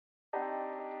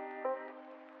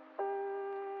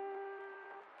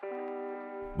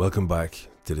Welcome back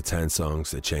to the 10 Songs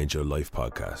That Change Your Life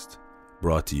podcast,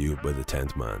 brought to you by The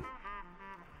 10th Man.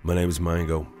 My name is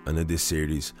Mango, and in this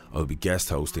series I'll be guest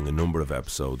hosting a number of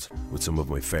episodes with some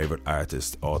of my favourite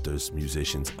artists, authors,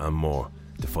 musicians and more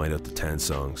to find out the 10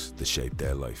 songs that shaped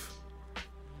their life.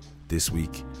 This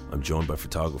week I'm joined by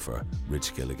photographer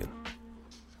Rich Gilligan.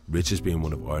 Rich has been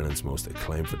one of Ireland's most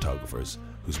acclaimed photographers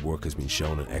whose work has been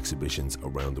shown in exhibitions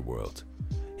around the world.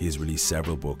 He has released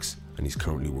several books and he's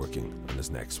currently working on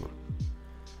his next one.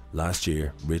 Last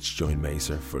year, Rich joined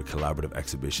Macer for a collaborative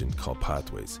exhibition called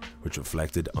Pathways, which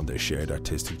reflected on their shared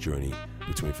artistic journey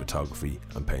between photography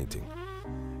and painting.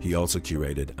 He also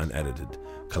curated and edited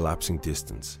Collapsing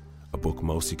Distance, a book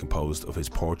mostly composed of his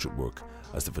portrait work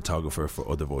as the photographer for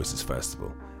Other Voices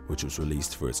Festival, which was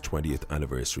released for its 20th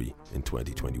anniversary in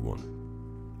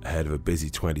 2021. Ahead of a busy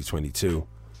 2022,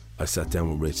 I sat down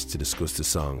with Rich to discuss the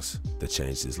songs that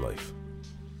changed his life.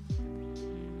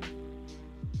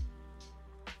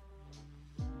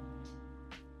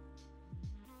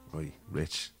 Right,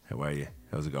 Rich, how are you?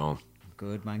 How's it going?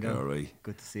 Good, Mango. All right.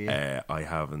 Good to see you. I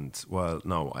have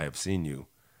seen you.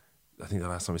 I think the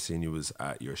last time I seen you was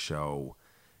at your show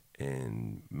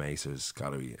in Macer's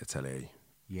Gallery Atelier.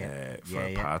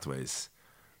 For Pathways,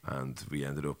 and we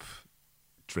ended up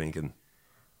drinking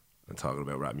and talking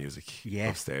about rap music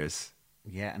upstairs.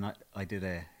 Yeah, and I did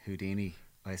a Houdini.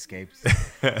 I escaped.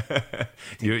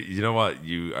 You know what?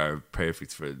 You are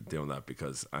perfect for doing that,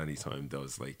 because anytime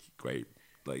those great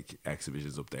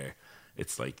exhibitions up there,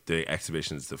 it's like the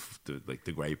exhibition's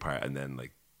the great part, and then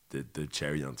the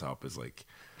cherry on top is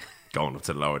going up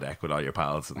to the lower deck with all your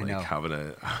pals and having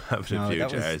a few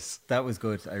jars. That was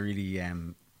good. I really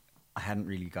I hadn't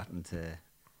really gotten to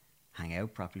hang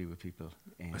out properly with people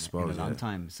in a long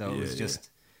time, so it was just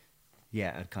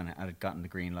I'd gotten the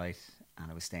green light,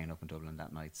 and I was staying up in Dublin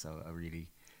that night, so I really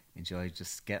enjoyed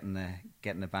just getting the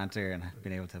banter and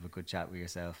being able to have a good chat with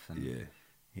yourself. And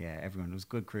everyone was a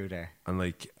good crew there. And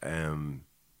was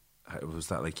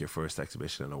that your first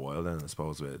exhibition in a while then, I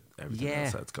suppose, with everything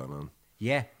else that's gone on?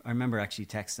 Yeah, I remember actually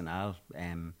texting Al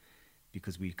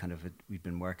because we'd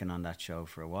been working on that show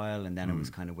for a while, and then it was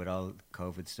kind of with all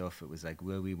COVID stuff, it was like,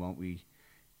 will we, won't we,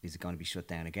 is it going to be shut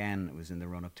down again? It was in the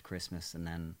run up to Christmas, and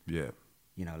then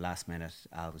last minute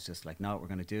Al was just like, no, we're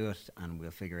going to do it and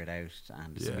we'll figure it out.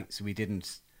 And so we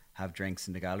didn't have drinks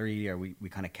in the gallery, or we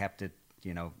kind of kept it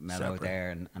mellow separate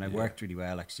there, and it worked really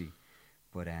well actually.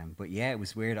 But yeah, it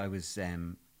was weird. I was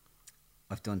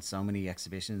I've done so many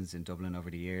exhibitions in Dublin over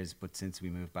the years, but since we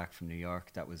moved back from New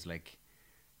York, that was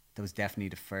definitely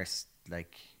the first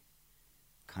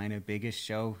kind of biggest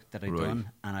show that I'd done,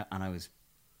 and I was.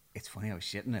 It's funny, I was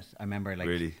shitting it. I remember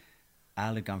really?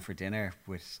 Al had gone for dinner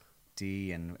with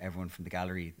Dee and everyone from the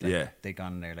gallery. They'd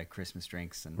gone there Christmas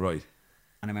drinks, and and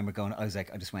I remember going. I was I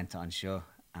just went to Anseo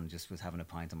and just was having a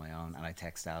pint on my own, and I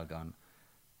texted Al going,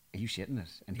 are you shitting it?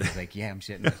 And he was like, yeah, I'm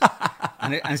shitting it.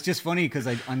 and it's just funny because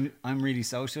I'm really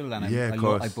social, and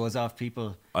I buzz off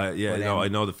people. I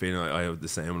know the feeling. I had the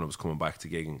same when I was coming back to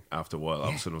gigging after a while. All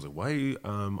of a sudden I was like, why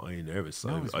am I nervous?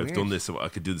 I've done this, so I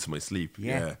could do this in my sleep.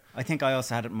 Yeah. I think I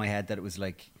also had it in my head that it was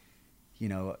we'd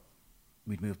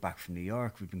moved back from New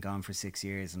York. We'd been gone for 6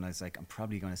 years, and I was like, I'm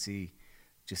probably going to see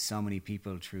just so many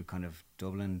people through kind of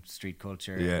Dublin street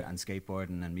culture and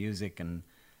skateboarding and music, and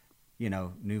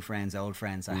new friends, old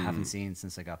friends I haven't seen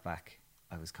since I got back.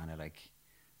 I was kind of I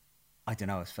don't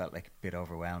know, it felt a bit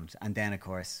overwhelmed. And then, of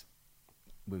course,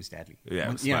 it was deadly. Yeah,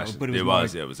 it was smashing. But it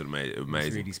was an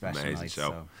amazing, really special amazing night,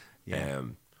 show. So,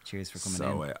 cheers for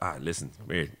coming in. Listen,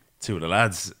 we're two of the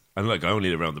lads, and I only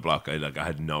live around the block. I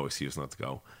had no excuse not to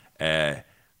go.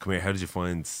 Come here, how did you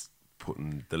find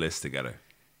putting the list together?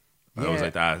 I was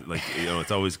like that,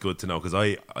 it's always good to know, because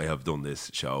I have done this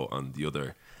show on the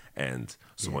other end,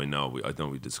 so I know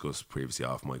we discussed previously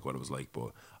off mic what it was like,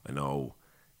 but I know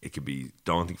it can be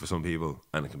daunting for some people,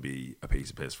 and it can be a piece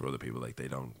of piss for other people. They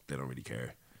don't really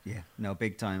care. Yeah, no,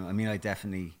 big time. I mean, I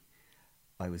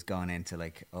was going into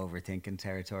overthinking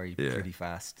territory pretty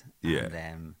fast. Yeah.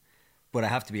 And, but I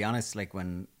have to be honest,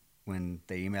 when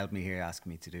they emailed me here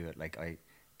asking me to do it, I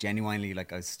genuinely I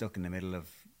was stuck in the middle of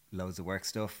loads of work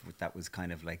stuff that was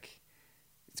kind of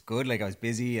it's good. I was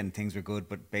busy and things were good,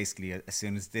 but basically as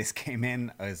soon as this came in,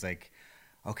 I was like,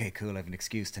 okay, cool, I have an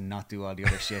excuse to not do all the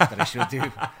other shit that I should do.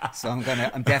 So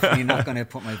I'm definitely not gonna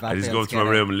put my I just go to my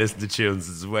room and listen to tunes.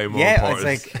 It's way more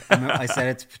important. I said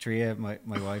it to Patria, my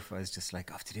wife. I was just I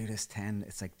have to do this 10.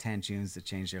 It's 10 tunes that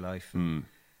change your life. And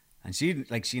she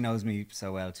knows me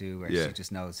so well too, where she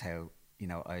just knows how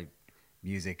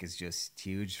music is just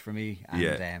huge for me.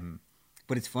 And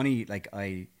but it's funny,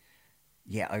 I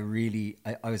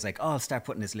was like, oh, I'll start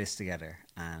putting this list together,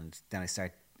 and then I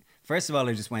start first of all,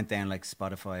 I just went down like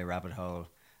Spotify rabbit hole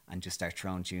and just start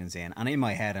throwing tunes in. And in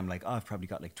my head, I'm like, oh, I've probably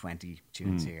got like 20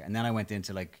 tunes here. And then I went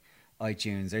into like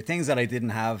iTunes or things that I didn't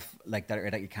have, like that,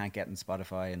 or that you can't get in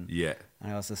Spotify. And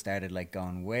I also started like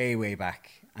going way, way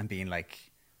back and being like,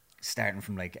 starting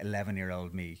from like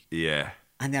 11-year-old me. Yeah.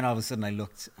 And then all of a sudden I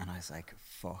looked and I was like,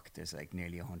 fuck, there's like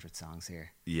nearly 100 songs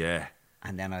here. Yeah.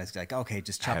 And then I was like, okay,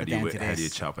 just chop it down to this. How do you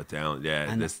chop it down?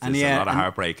 Yeah, and, there's and a lot of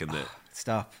heartbreak in it.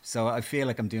 Stop. So I feel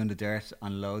like I'm doing the dirt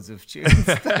on loads of tunes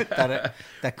that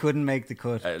couldn't make the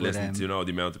cut. Listen, do you know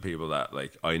the amount of people that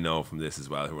like I know from this as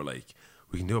well who are like,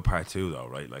 we can do a part 2 though,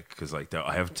 right? Like, because like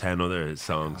I have 10 other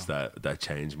songs that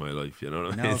changed my life. You know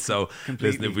what I mean? So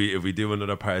completely. Listen, if we do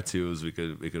another part 2s,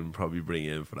 we can probably bring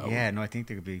you in for that. Yeah, one. No, I think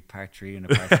there could be part 3 and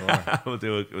a part 4.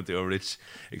 we'll do a rich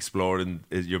exploring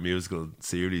your musical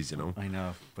series. You know. I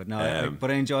know, but no, but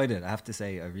I enjoyed it. I have to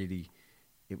say,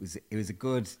 it was a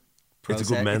good process. It's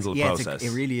a good mental process. It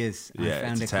really is.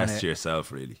 Yeah, it's a test to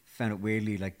yourself, really. Found it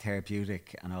weirdly like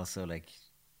therapeutic, and also like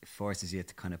it forces you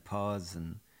to kind of pause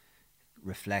and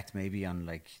reflect maybe on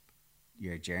like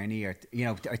your journey, or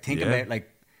or think about like,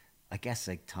 I guess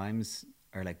like times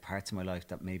or like parts of my life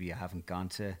that maybe I haven't gone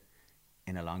to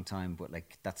in a long time, but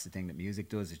like that's the thing that music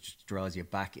does. It just draws you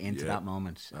back into that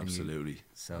moment. Absolutely.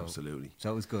 Absolutely.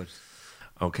 So it was good.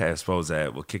 Okay, I suppose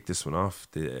we'll kick this one off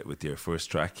with your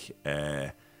first track,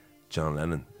 John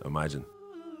Lennon, Imagine.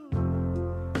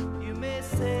 You may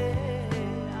say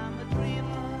I'm a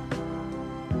dreamer,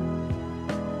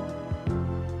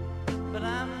 but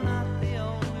I'm not the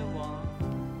only one.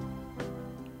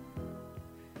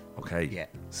 Okay. Yeah.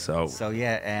 So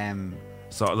yeah.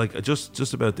 So like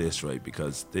just about this, right?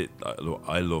 Because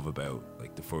I love about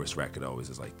like the first record always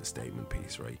is like the statement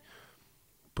piece, right?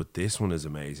 But this one is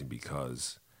amazing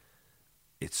because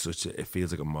it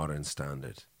feels like a modern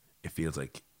standard. It feels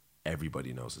like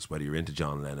everybody knows this, whether you're into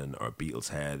John Lennon or Beatles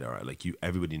head or like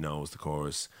everybody knows the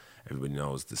chorus, everybody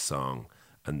knows the song,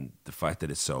 and the fact that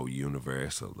it's so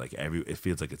universal, like it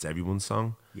feels like it's everyone's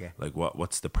song. Yeah. Like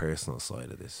what's the personal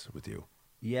side of this with you?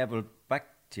 Yeah, well, back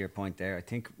to your point there, I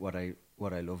think what I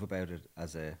love about it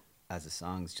as a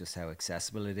song is just how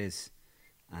accessible it is,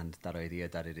 and that idea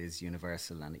that it is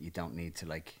universal and you don't need to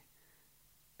like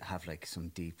have like some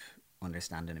deep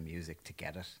understanding of music to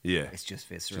get it. Yeah, it's just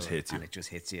visceral, and it just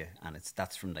hits you, and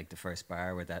that's from like the first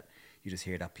bar where that you just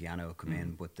hear that piano come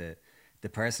in. But the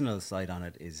personal side on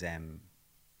it is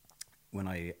when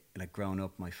I like growing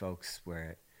up, my folks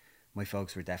were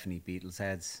definitely Beatles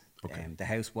heads. Okay. The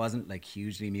house wasn't like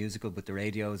hugely musical, but the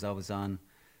radio was always on,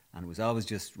 and it was always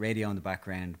just radio in the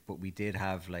background. But we did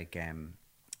have like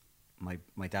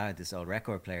my dad, this old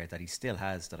record player that he still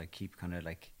has, that I keep kind of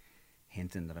like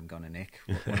hinting that I'm going to nick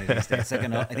one of these days. It's like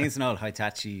I think it's an old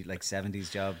Hitachi like 70s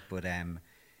job, but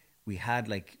we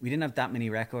didn't have that many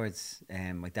records.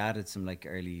 My dad had some like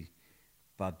early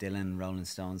Bob Dylan, Rolling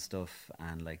Stone stuff,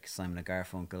 and like Simon and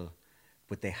Garfunkel,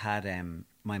 but they had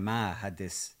my ma had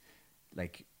this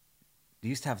like, they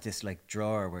used to have this like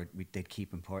drawer where they'd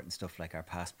keep important stuff like our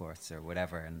passports or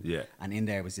whatever, and in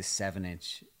there was this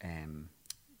 7-inch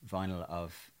vinyl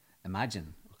of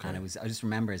Imagine. Okay. And I just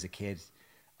remember as a kid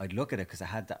I'd look at it because I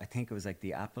had that, I think it was like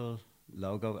the Apple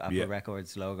logo, Apple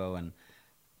Records logo, and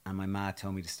my ma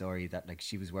told me the story that like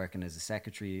she was working as a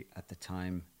secretary at the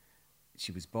time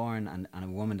she was born, and a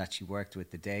woman that she worked with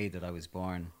the day that I was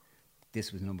born,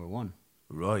 this was number one.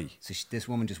 Right. So this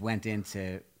woman just went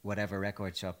into whatever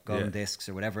record shop, Golden Discs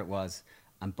or whatever it was,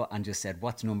 and just said,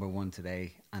 what's number one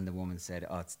today? And the woman said,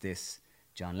 oh, it's this,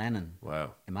 John Lennon.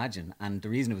 Wow. Imagine. And the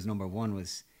reason it was number one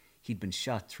was he'd been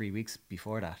shot 3 weeks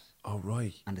before that. Oh,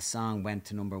 right. And the song went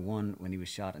to number one when he was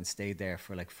shot and stayed there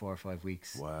for like 4 or 5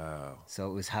 weeks. Wow.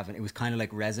 So it was kind of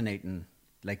like resonating,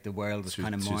 like the world was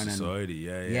kind of mourning. Society,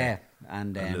 yeah.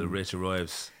 And Little Rich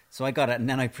arrives. So I got it, and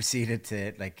then I proceeded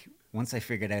to like, once I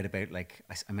figured out about like,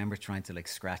 I remember trying to like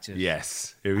scratch it.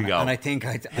 Yes, here we go. And I think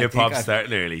hip hop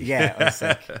starting early. Yeah, I was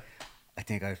like, I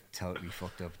think I've totally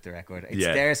fucked up the record. It's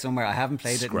there somewhere. I haven't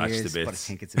played it in years, but I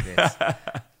think it's a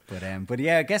bit. But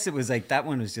yeah, I guess it was like that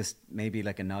one was just maybe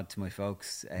like a nod to my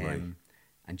folks, and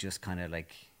just kind of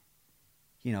like,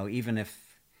 even if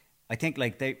I think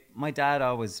like my dad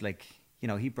always like,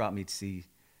 he brought me to see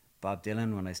Bob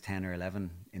Dylan when I was 10 or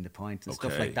 11 in the Point and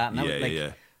stuff like that. And I was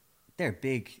like, they're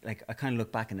big. Like I kind of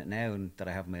look back on it now, and that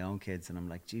I have my own kids, and I'm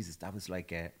like, Jesus, that was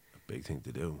like a big thing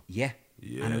to do. Yeah.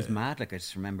 And it was mad. Like I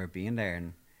just remember being there, and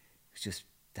it was just,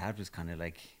 Dad was kind of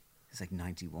like, it was like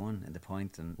 91 in the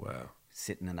Point, and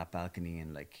sitting in that balcony,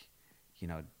 and like,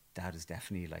 Dad is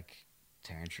definitely like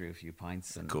tearing through a few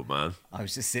pints, and good man. I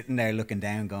was just sitting there looking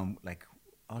down, going like,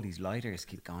 all these lighters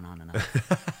keep going on and on.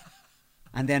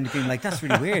 And then being like, that's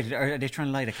really weird. Are they trying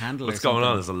to light a candle? What's or something? going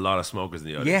on? There's a lot of smokers in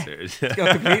the audience here.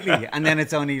 Yeah, completely. And then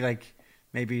it's only like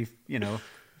maybe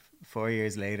 4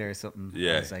 years later or something.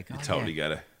 Yeah, I was like, you oh, totally yeah.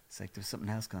 get it. It's like there's something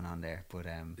else going on there. But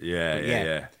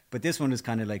Yeah. But this one is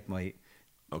kind of like my.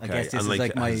 Okay, I guess this and is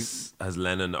like my. has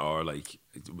Lennon or like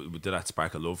did that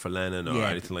spark a love for Lennon or Yeah.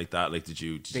 anything like that? Like, did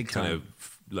you Big kind time.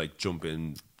 of like jump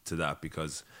into that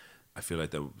because I feel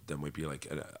like there might be like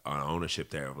an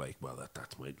ownership there of like, well,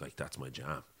 that's my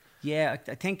jam. Yeah,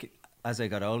 I think as I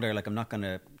got older, like I'm not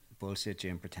gonna bullshit you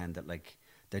and pretend that like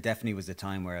there definitely was a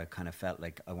time where I kind of felt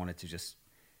like I wanted to just.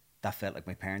 That felt like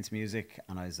my parents' music,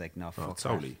 and I was like, "No, fuck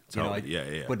totally, that." You know, totally,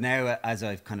 yeah. But now, as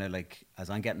I've kind of like,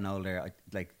 as I'm getting older,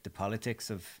 like the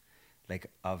politics of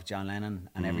John Lennon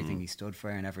and everything he stood for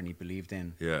and everything he believed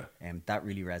in, Yeah. that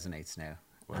really resonates now.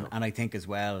 Wow. And I think as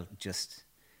well, just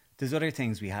there's other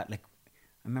things we had. Like,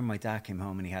 I remember my dad came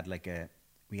home and he had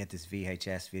we had this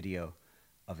VHS video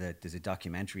of there's a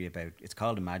documentary about. It's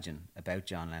called Imagine, about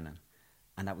John Lennon,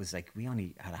 and that was like we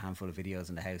only had a handful of videos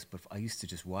in the house, but I used to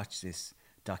just watch this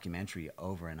documentary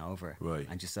over and over, Right.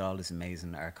 and just all this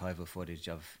amazing archival footage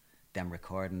of them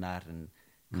recording that and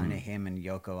kind of him and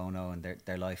Yoko Ono and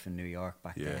their life in New York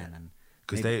back then, and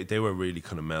because maybe- they were really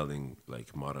kind of melding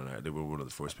like modern art. They were one of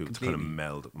the first people to kind of Completely.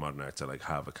 meld modern art to like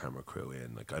have a camera crew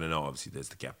in. Like, I don't know, obviously there's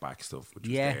the Get Back stuff which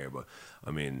was Yeah. there, but I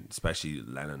mean, especially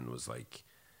Lennon was like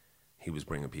he was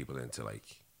bringing people into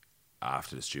like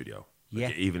after the studio, like, Yeah.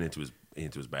 even into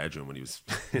his bedroom when he was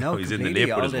No, he's in the completely, nip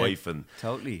with all his the- wife and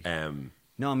totally.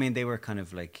 No, I mean they were kind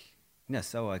of like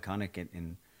so iconic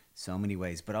in so many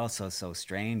ways, but also so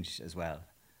strange as well.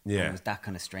 Yeah. And it was that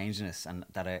kind of strangeness, and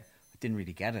that I didn't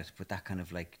really get it, but that kind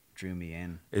of like drew me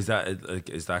in. Is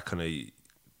that kind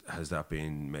of, has that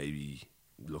been maybe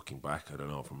looking back, I don't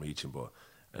know if I'm reaching, but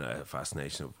a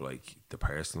fascination of like the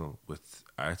personal with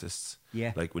artists?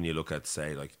 Yeah. Like when you look at,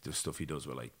 say, like the stuff he does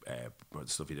with like, or the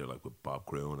stuff he did like with Bob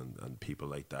Gruen and people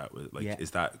like that, with, like, Yeah.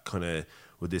 is that kind of,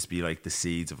 would this be like the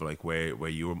seeds of like where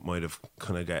you might have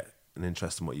kind of get an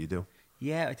interest in what you do?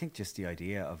 Yeah, I think just the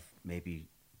idea of maybe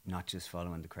not just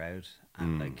following the crowd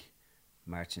and like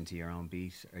marching to your own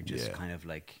beat, or just Yeah. kind of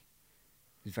like,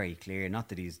 it's very clear. Not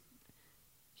that he's,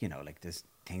 like there's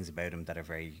things about him that are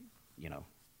very,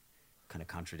 kind of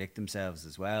contradict themselves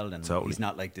as well. And Totally. he's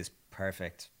not like this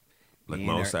perfect, Like being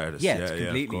most or- artists. Yeah, Yeah, it's yeah, of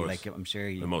completely. course. Like I'm sure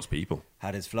he And most people.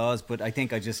 had his flaws, but I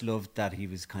think I just loved that he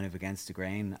was kind of against the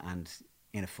grain, and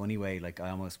in a funny way, like I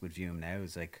almost would view him now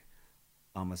as like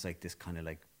almost like this kind of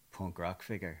like punk rock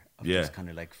figure of Yeah. just kind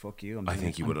of like fuck you. I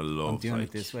think he would have loved. I'm doing like,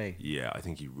 it this way. Yeah, I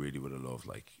think he really would have loved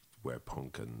like where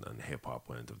punk and hip hop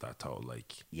went, of that total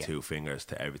like Yeah. two fingers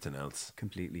to everything else.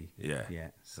 Completely. Yeah, Yeah.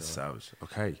 That's So savage.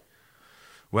 Okay,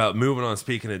 well, moving on.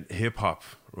 Speaking of hip hop,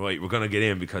 right? We're gonna get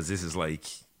in because this is like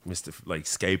Mr. Like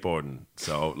skateboarding.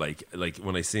 So like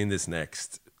when I seen this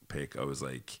next pick, I was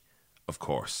like, of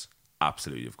course,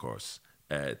 absolutely, of course.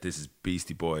 This is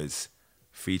Beastie Boys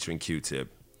featuring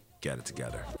Q-Tip. Get it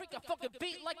together. Freak a fucking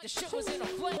beat like the shit was in a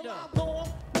blender.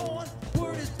 Born,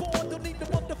 word is born, don't need the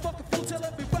motherfucking fool, tell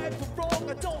every right from wrong.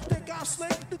 I don't think I'm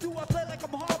slick, do I play like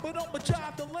I'm hard, but I'ma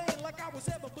drive the lane like I was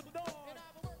ever put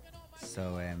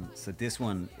on. so this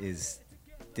one is,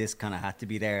 this kind of had to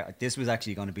be there. This was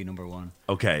actually going to be number one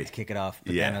Okay, to kick it off,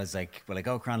 but Yeah. then I was like, will I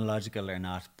go chronological or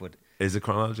not? But is it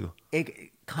chronological?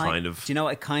 it Kind of. Do you know,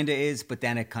 it kind of is, but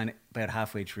then it kind of about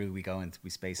halfway through we go and we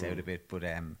space out a bit.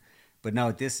 But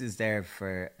no, this is there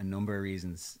for a number of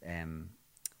reasons.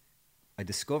 I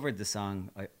discovered the song.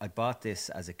 I bought this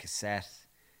as a cassette.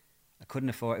 I couldn't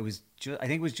afford. It was I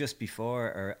think it was just before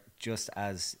or just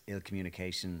as Ill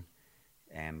Communication.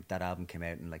 That album came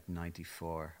out in like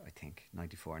 94, I think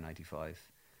 94, 95,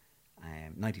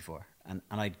 94, and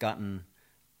I'd gotten.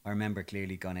 I remember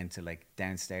clearly gone into like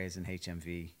downstairs in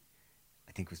HMV.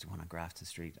 I think it was the one on Grafton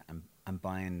Street. and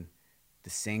buying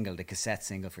the cassette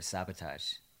single for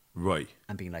Sabotage. Right.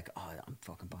 And being like, oh, I'm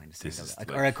fucking buying the This single. is,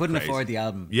 Like, like, or I couldn't crazy. afford the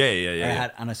album.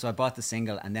 Yeah. So I bought the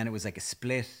single, and then it was like a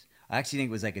split. I actually think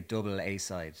it was like a double A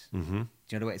side. Mm-hmm. Do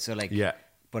you know the way? So like, Yeah.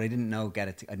 But I didn't know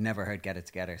I'd never heard Get It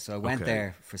Together. So I went Okay.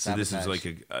 there for So Sabotage. this was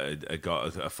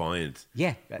like a find.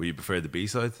 Yeah. Where you prefer the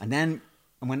B-side? And then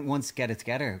once Get It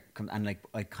Together, and like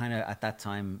I kind of at that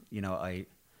time,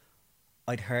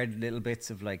 I'd heard little bits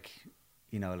of like,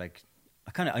 like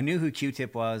I knew who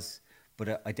Q-Tip was,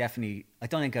 but I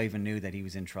don't think I even knew that he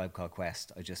was in Tribe Called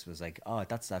Quest. I just was like, oh,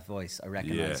 that's that voice. I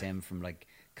recognize Yeah. him from like,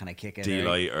 Can I Kick It?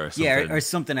 D-Light or Yeah, something. or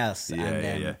something else. Yeah,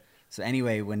 and, yeah. So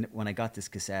anyway, when I got this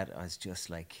cassette, I was just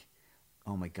like,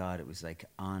 oh my God, it was like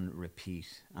on repeat.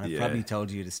 And I've Yeah. probably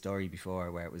told you the story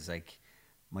before where it was like,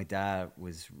 my dad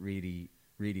was really,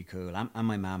 really cool. And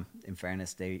my mom, in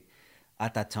fairness,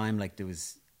 at that time, like there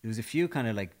was a few kind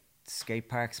of like skate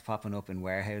parks popping up in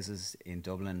warehouses in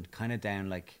Dublin, kind of down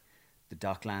like the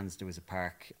Docklands. There was a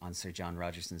park on Sir John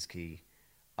Rogerson's Quay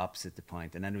opposite the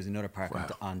point, and then there was another park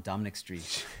on Dominic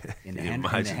Street in the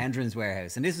Hendron's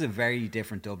warehouse. And this is a very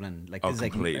different Dublin. Like this is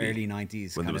like in the early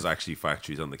 90s when there was actually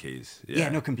factories on the quays. Yeah,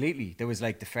 no, completely. There was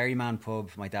like the Ferryman pub.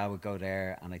 My dad would go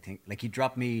there, and I think like he'd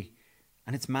drop me.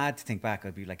 And it's mad to think back.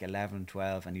 I'd be like 11,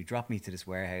 12, and he'd drop me to this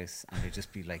warehouse, and they'd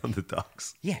just be like on the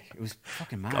docks. Yeah, it was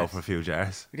fucking mad. Go for a few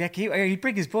jars. Yeah, he'd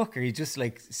bring his book, or he'd just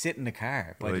like sit in the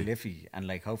car by the Liffey and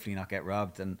like hopefully not get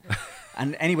robbed. And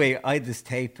anyway, I had this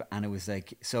tape, and it was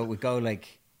like, so it would go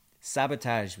like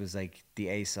Sabotage was like the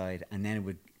A side, and then it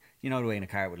would, you know, the way in a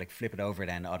car it would like flip it over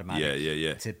then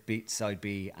automatically to beat side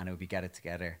B, and it would be Get It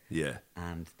Together. Yeah,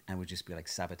 and it would just be like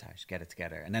Sabotage, Get It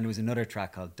Together. And then there was another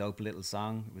track called Dope Little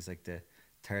Song. It was like the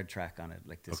third track on it,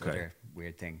 like this other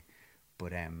weird thing.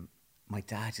 But my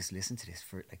dad just listened to this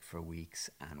for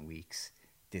weeks and weeks.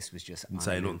 This was just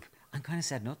on loop, and kind of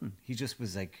said nothing. He just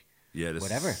was like, this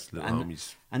whatever.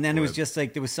 And then it was just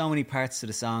like there was so many parts to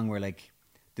the song where like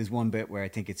there's one bit where I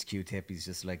think it's Q-Tip. He's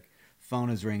just like,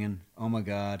 phone is ringing. Oh my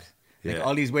God. Like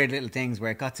all these weird little things where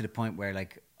it got to the point where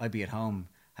like I'd be at home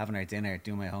having our dinner,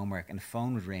 doing my homework, and the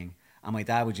phone would ring. And my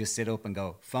dad would just sit up and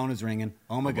go, phone is ringing.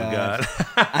 Oh my God.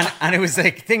 and it was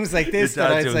like things like this. Your dad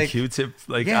that I was doing like, Q-Tip,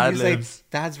 like ad-libs. Like,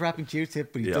 Dad's rapping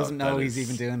Q-Tip, but he doesn't know he's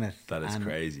even doing it. That is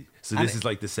crazy. So this is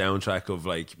like the soundtrack of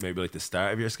like maybe like the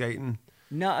start of your skating?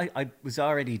 No, I was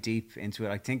already deep into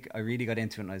it. I think I really got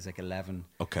into it when I was like 11.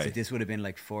 Okay. So this would have been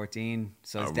like 14.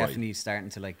 So I was definitely starting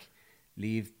to like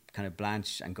leave kind of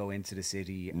Blanche and go into the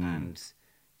city. And,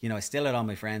 you know, I still had all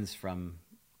my friends from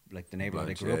like the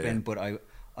neighborhood I grew up in, but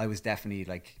I was definitely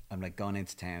like, I'm like going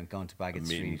into town, going to Bagot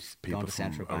Street, going to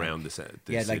Central Bank. Around the city.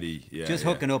 Like just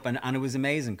hooking up. And it was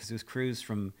amazing because it was crews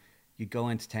from, you'd go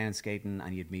into town skating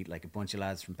and you'd meet like a bunch of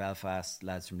lads from Belfast,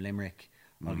 lads from Limerick,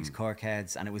 all these Cork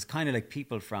heads. And it was kind of like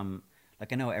people from,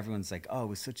 like I know everyone's like, oh, it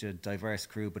was such a diverse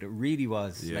crew, but it really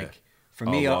was like, for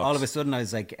me, all of a sudden I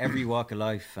was like every walk of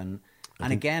life. And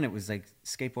again, it was like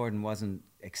skateboarding wasn't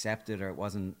accepted, or it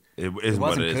wasn't cool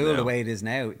the way it is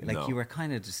now. Like you were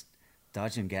kind of just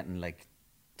dodging getting like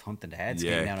thumped in the head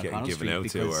skating down on Connell Street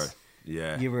because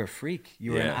you were a freak.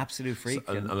 You were an absolute freak.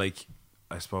 So, and like,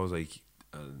 I suppose like,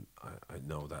 I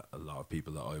know that a lot of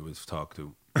people that I was talked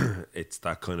to, it's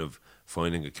that kind of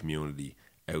finding a community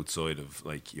outside of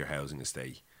like your housing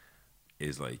estate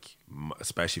is like,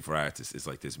 especially for artists, is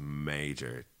like this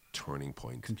major turning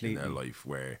point in their life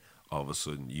where all of a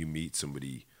sudden you meet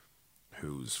somebody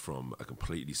who's from a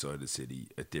completely side of the city,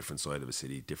 a different side of a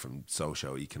city, different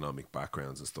socio-economic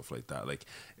backgrounds and stuff like that. Like,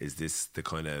 is this the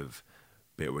kind of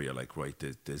bit where you're like, right,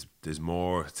 there's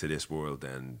more to this world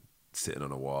than sitting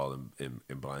on a wall in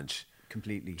Blanche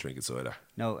completely drinking cider?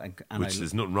 No, which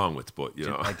there's nothing wrong with, but you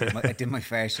know, I did my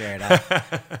fair share of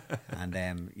that. And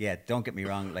don't get me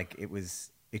wrong, like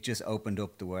it just opened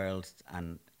up the world.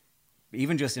 And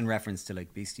even just in reference to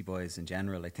like Beastie Boys in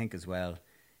general, I think as well,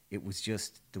 it was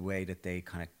just the way that they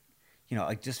kind of, you know,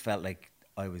 I just felt like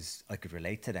I could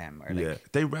relate to them. Or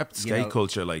like, they repped skate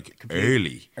culture like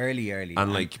early.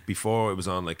 And like before it was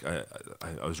on, like I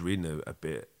was reading a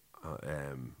bit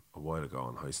a while ago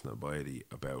on Heist and Albiety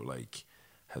about like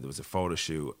how there was a photo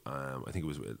shoot. I think it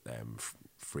was with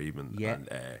Friedman.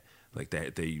 And like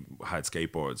they had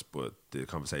skateboards, but the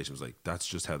conversation was like, that's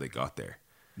just how they got there.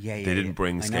 They didn't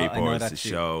bring skateboards to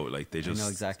show. Like they just I know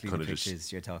exactly the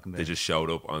pictures you're talking about. They just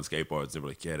showed up on skateboards. They were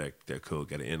like, they're cool,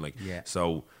 get it in. Like,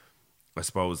 so I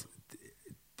suppose,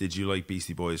 did you like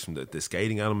Beastie Boys from the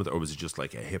skating element, or was it just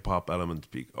like a hip hop element?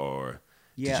 Or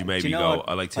did you maybe go,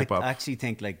 I liked hip hop? I actually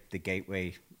think like the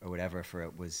gateway or whatever for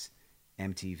it was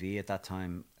MTV at that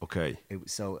time. Okay.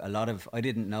 So a lot of, I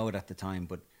didn't know it at the time,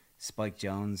 but Spike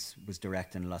Jonze was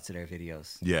directing lots of their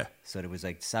videos. Yeah. So there was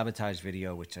like Sabotage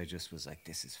video, which I just was like,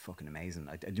 this is fucking amazing.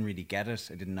 I didn't really get it.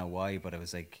 I didn't know why, but I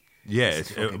was like,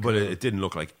 but it didn't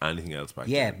look like anything else back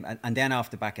then. Yeah, and then off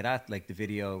the back of that, like the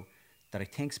video that I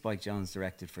think Spike Jonze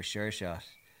directed for Sure Shot,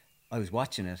 I was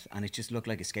watching it and it just looked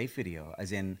like a skate video,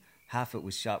 as in half it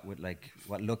was shot with like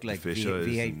what looked like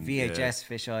VHS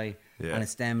fisheye, and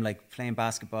it's them like playing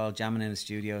basketball, jamming in a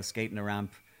studio, skating a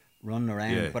ramp, running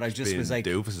around. But I just was like,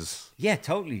 doofuses. Yeah,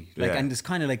 totally. Like, and there's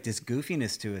kind of like this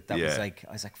goofiness to it that was like,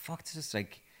 I was like, fuck, this is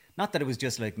like, not that it was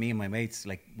just like me and my mates.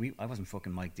 Like I wasn't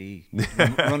fucking Mike D.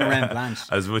 Run around Blanche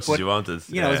as much as you wanted.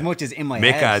 You know, as much as in my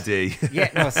Mick head. D. Yeah,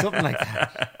 no, something like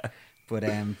that. But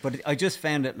I just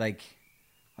found it like,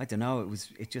 I don't know.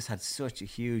 It just had such a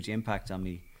huge impact on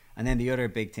me. And then the other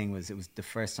big thing was, it was the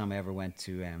first time I ever went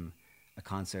to a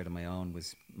concert on my own.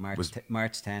 Was March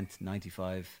 10th,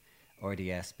 95.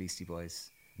 RDS, Beastie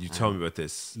Boys. You told me about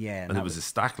this. Yeah, and it was a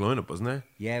stacked lineup, wasn't it?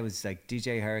 Yeah, it was like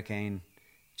DJ Hurricane,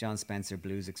 John Spencer,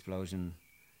 Blues Explosion,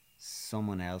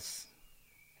 someone else,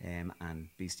 and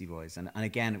Beastie Boys. And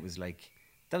again, it was like,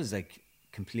 that was like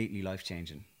completely life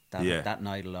changing. That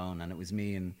night alone. And it was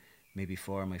me and maybe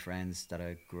 4 of my friends that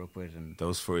I grew up with. And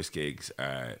those first gigs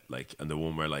are like, and the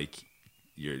one where like,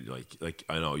 you're like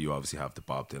I know you obviously have the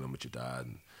Bob Dylan with your dad.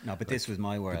 And no, but this was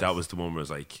my world. But that was the one where it was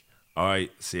like, all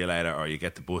right, see you later, or you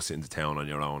get the bus into town on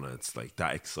your own. And it's like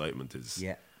that excitement is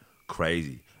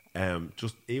crazy.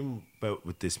 Just even about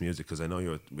with this music, because I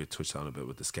know we touched on a bit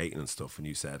with the skating and stuff, and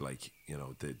you said like, you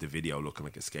know, the video looking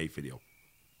like a skate video.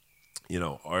 You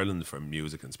know, Ireland for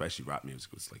music, and especially rap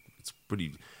music, was like, it's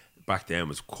pretty, back then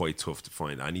was quite tough to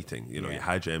find anything. You know, you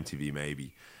had your MTV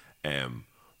maybe.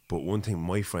 But one thing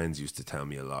my friends used to tell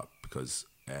me a lot, because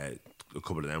a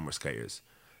couple of them were skaters,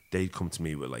 they'd come to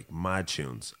me with like mad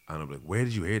tunes, and I'm like, where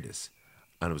did you hear this?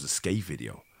 And it was a skate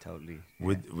video. Totally.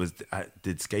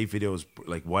 Did skate videos,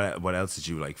 like what else did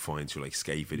you like find through like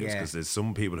skate videos? Because there's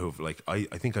some people who've like, I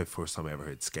think the first time I ever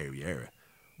heard Scary Era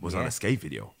was on a skate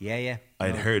video. Yeah.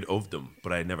 I'd heard of them,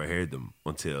 but I'd never heard them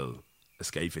until a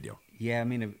skate video. Yeah, I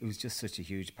mean, it was just such a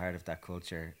huge part of that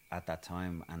culture at that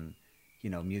time. And, you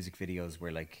know, music videos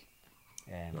were like...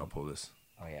 I'll pull this.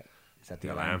 Oh, yeah. Is that the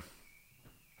The alarm? alarm.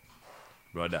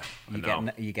 Right there.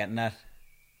 Are you getting that?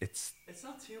 It's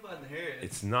not too bad in here.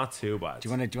 It's not too bad. Do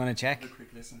you want to check? a quick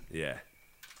listen. Yeah.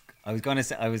 I was going to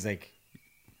say, I was like...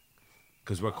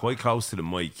 Because we're quite close to the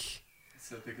mic. It's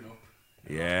still picking up.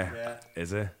 Yeah.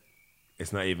 Is it?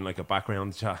 It's not even like a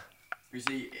background chat. You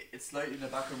see, it's slightly in the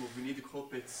background, but we need to cut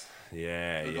bits.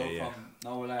 Yeah. From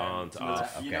no alarm On to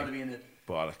off. You know what I mean?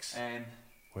 Bollocks. Um,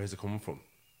 Where's it coming from?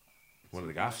 One of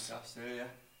the gaffs? There, yeah. Do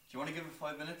you want to give it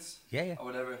 5 minutes? Yeah. Or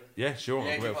whatever. Yeah, sure.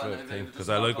 Yeah, I'll keep go on, for the thing. just Because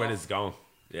I like knock where off. this is going.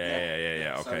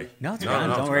 Yeah. Okay. Sorry. No, it's No, grand,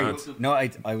 no, don't it's worry. grand. No,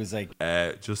 I was like...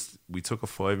 We took a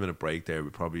 5-minute break there. We're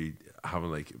probably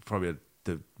having like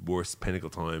the worst pinnacle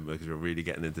time, because we're really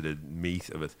getting into the meat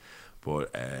of it.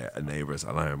 But a neighbour's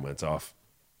alarm went off,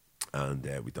 and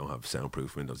we don't have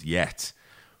soundproof windows yet,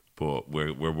 but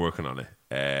we're working on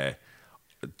it.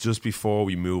 Just before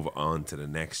we move on to the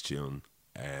next tune,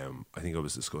 I think I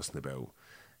was discussing about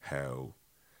how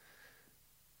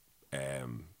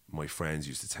my friends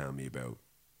used to tell me about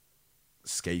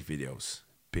skate videos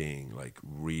being like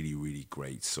really, really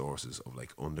great sources of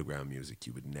like underground music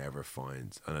you would never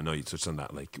find. And I know you touched on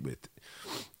that, like with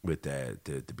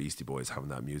the Beastie Boys having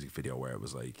that music video where it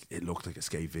was like, it looked like a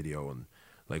skate video. And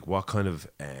like, what kind of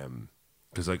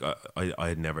because like I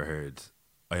had never heard,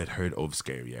 I had heard of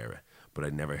Scary Era, but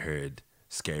I'd never heard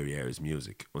Scary Era's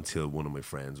music until one of my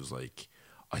friends was like,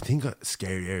 I think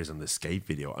Scary Era's on the skate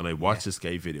video. And I watched the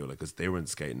skate video, like, because they weren't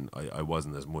skating. I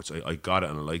wasn't as much. I got it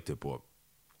and I liked it, but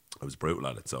I was brutal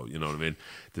at it. So, you know what I mean?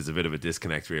 There's a bit of a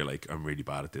disconnect where you're like, I'm really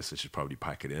bad at this, I should probably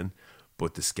pack it in.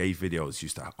 But the skate videos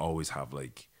used to always have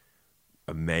like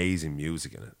amazing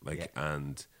music in it. Like,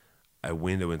 and a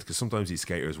window into, because sometimes these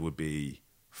skaters would be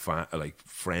like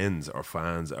friends or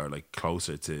fans or like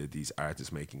closer to these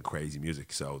artists making crazy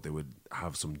music, so they would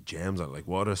have some gems on it. Like,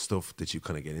 what other stuff did you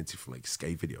kind of get into from like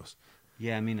skate videos?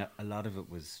 Yeah, I mean, a lot of it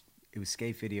was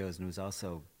skate videos, and it was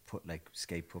also put like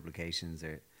skate publications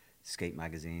or skate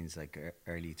magazines, like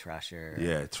early Thrasher.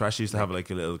 Yeah, Thrasher used to have like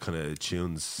a little kind of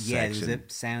tunes section. There was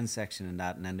a sound section in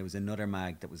that, and then there was another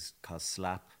mag that was called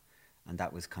Slap, and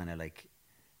that was kind of like,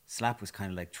 Slap was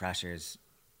kind of like Thrasher's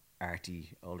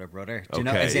arty older brother. Do you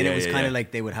know? As in, it was kind of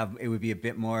like they would have, it would be a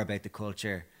bit more about the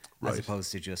culture as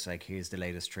opposed to just like, here's the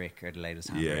latest trick or the latest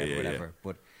hammer or whatever. Yeah.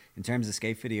 But in terms of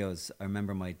skate videos, I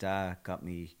remember my dad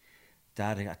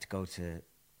had to go to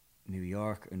New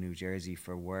York or New Jersey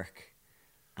for work,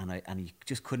 and he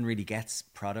just couldn't really get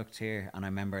product here. And I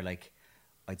remember like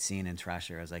I'd seen in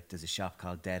Thrasher, I was like, there's a shop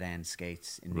called Dead End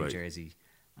Skates in New Jersey.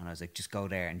 And I was like, just go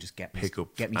there and just get me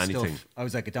anything. stuff. I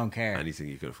was like, I don't care. Anything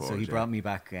you could afford. So he brought me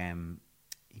back,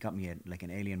 he got me like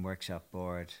an Alien Workshop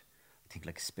board, I think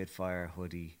like a Spitfire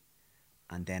hoodie.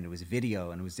 And then there was a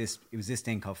video, and it was this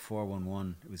thing called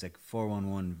 411. It was like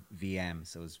 411 VM,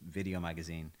 so it was video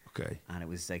magazine. Okay. And it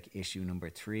was like issue number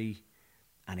 3.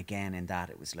 And again, in that,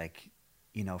 it was like,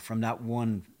 you know, from that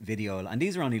one video, and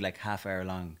these are only like half-hour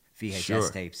long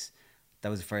VHS tapes. That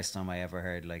was the first time I ever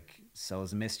heard like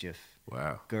Souls of Mischief.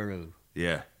 Wow. Guru.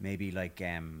 Yeah. Maybe like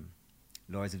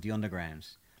Lords of the Underground.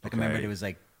 Like I remember there was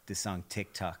like this song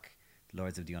TikTok,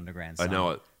 Lords of the Underground song. I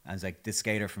know it. And it was like this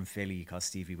skater from Philly called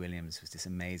Stevie Williams was this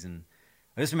amazing.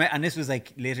 I just remember, and this was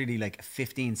like literally like a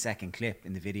 15-second clip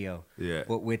in the video. Yeah.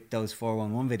 But with those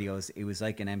 411 videos, it was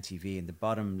like an MTV in the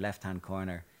bottom left-hand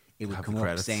corner. it would Have come the up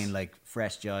credits. saying like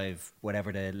Fresh Jive,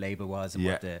 whatever the label was, and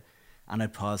Yeah. and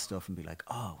I'd pause stuff and be like,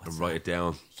 oh, what's And that? write it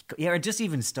down. Yeah, or just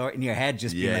even start in your head,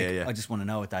 just be Yeah, like, yeah, yeah. I just want to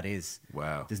know what that is.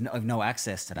 Wow. I've no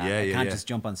access to that. Yeah, I yeah, can't yeah. just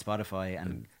jump on Spotify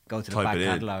and go to the Type back it in.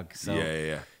 catalogue. So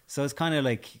Yeah. So it's kind of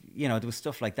like, you know, there was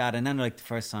stuff like that. And then like the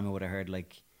first time I would have heard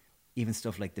like even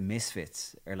stuff like the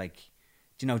Misfits or like,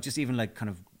 you know, just even like kind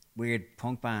of weird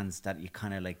punk bands that you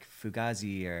kind of like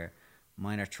Fugazi or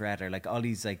Minor Threat or like all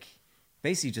these like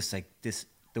basically just like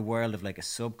the world of like a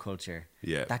subculture.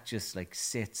 Yeah. That just like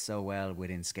sits so well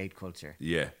within skate culture.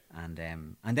 Yeah. And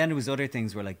then there was other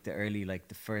things where like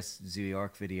the first Zoo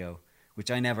York video, which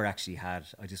I never actually had.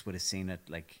 I just would have seen it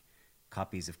like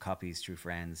copies of copies through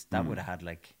friends. That would have had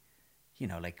like, you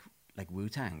know, like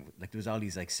Wu-Tang. Like there was all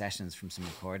these like sessions from some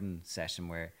recording session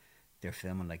where they're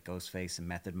filming like Ghostface and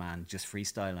Method Man just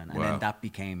freestyling, and Wow. then that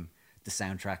became the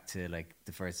soundtrack to like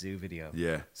the first Zoo video.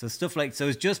 Yeah. So stuff like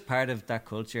it's just part of that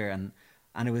culture,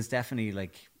 and it was definitely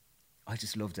like I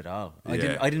just loved it all. I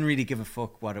Yeah. didn't really give a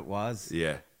fuck what it was.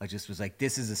 Yeah. I just was like,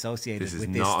 this is associated This is with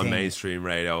not this thing. on mainstream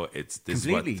radio. This is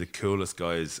Completely. what the coolest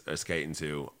guys are skating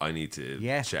to. I need to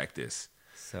Yeah. check this.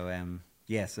 So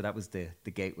so that was the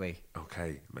gateway.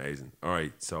 Okay, amazing. All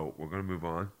right, so we're going to move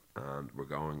on, and we're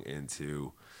going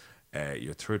into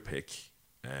your third pick,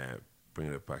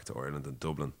 bringing it back to Ireland and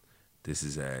Dublin. This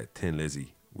is Thin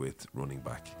Lizzy with Running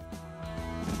Back.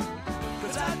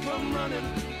 'Cause I'd come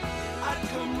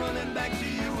running back to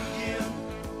you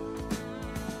again.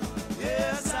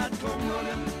 Yes, I'd come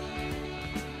running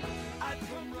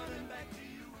back to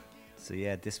you again. So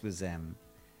yeah, this was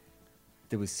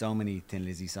there was so many Thin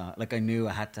Lizzy songs. Like I knew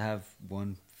I had to have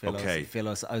one. Okay.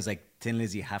 Phyllis. I was like, Thin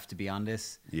Lizzy have to be on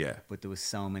this. Yeah. But there was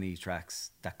so many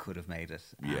tracks that could have made it.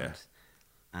 Yeah.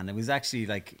 And it was actually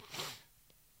like,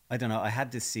 I don't know. I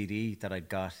had this CD that I'd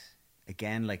got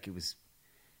again. Like it was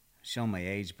showing my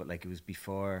age, but like it was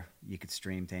before you could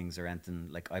stream things or anything.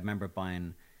 Like I remember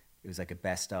buying. It was like a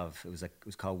best of. It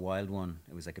was called Wild One.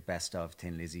 It was like a best of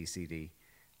Thin Lizzy CD.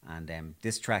 And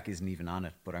this track isn't even on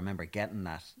it, but I remember getting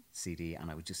that CD and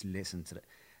I would just listen to it.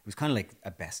 It was kind of like a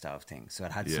best of thing. So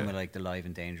it had some Yeah. of like the Live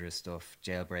and Dangerous stuff,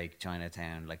 Jailbreak,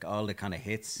 Chinatown, like all the kind of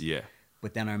hits. Yeah.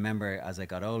 But then I remember as I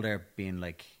got older, being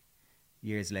like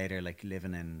years later, like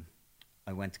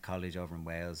I went to college over in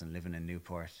Wales and living in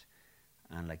Newport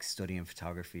and like studying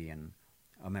photography. And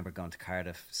I remember going to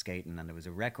Cardiff skating, and there was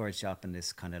a record shop in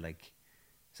this kind of like,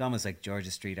 it's almost like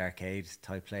Georgia Street Arcade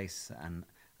type place. And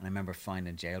I remember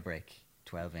finding Jailbreak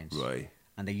 12-inch. Right.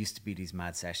 And there used to be these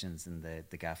mad sessions in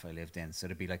the gaff I lived in. So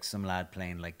there'd be like some lad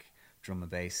playing like drum and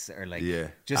bass or like Yeah.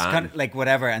 just And- kind of like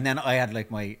whatever. And then I had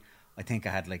like I think I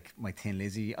had like my Thin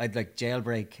Lizzy. I'd like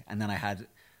Jailbreak, and then I had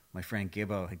my friend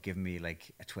Gibbo had given me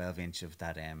like a 12-inch of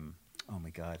that. Oh my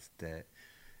god, the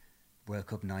World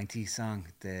Cup '90 song.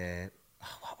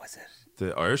 What was it?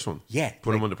 The Irish one? Yeah,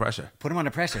 Put him like- under pressure. Put him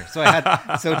under pressure. So I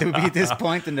had. So there would be this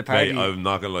point in the party. Mate, I'm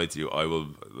not gonna lie to you. I will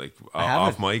have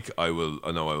off it. mic. I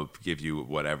will give you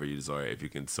whatever you desire if you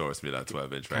can source me that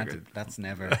 12-inch Can't record. do- That's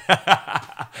never.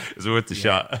 It's worth the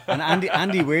shot. And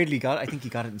Andy weirdly I think he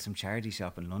got it in some charity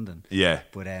shop in London. Yeah.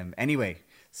 But anyway,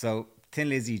 so Thin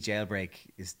Lizzy Jailbreak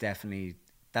is definitely,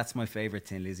 that's my favorite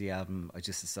Thin Lizzy album. I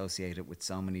just associate it with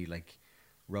so many like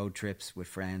road trips with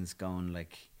friends going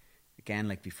like, again,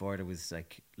 like before there was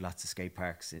like lots of skate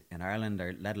parks in Ireland,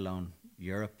 or let alone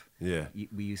Europe. Yeah.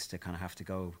 We used to kind of have to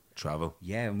go, Travel.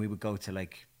 yeah, and we would go to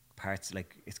like parts,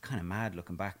 like it's kind of mad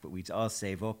looking back, but we'd all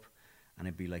save up, and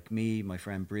it'd be like me, my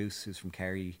friend Bruce, who's from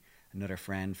Kerry, another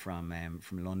friend from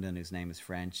London whose name is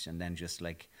French, and then just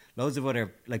like loads of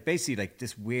other, like basically like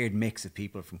this weird mix of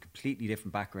people from completely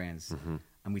different backgrounds, Mm-hmm.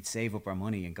 and we'd save up our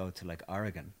money and go to like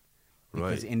Oregon,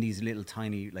 because Right. in these little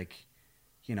tiny like,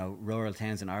 you know, rural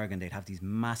towns in Oregon, they'd have these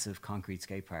massive concrete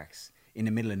skate parks in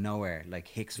the middle of nowhere, like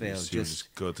Hicksville, So you're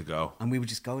just good to go. and we would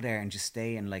just go there and just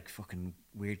stay in like fucking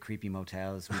weird, creepy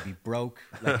motels. We'd be broke,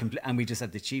 like, and we just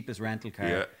had the cheapest rental car.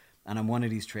 Yeah. And on one of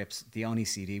these trips, the only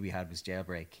CD we had was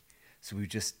Jailbreak. So we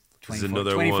just There's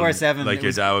another one 24/7. like it your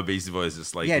was- dad with Beastie Boys,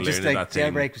 just like yeah, learning just like that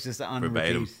thing Jailbreak was just on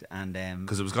verbatim. repeat. And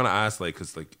Because I was gonna ask, like,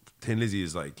 because like Thin Lizzy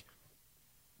is like,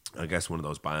 I guess one of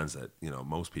those bands that, you know,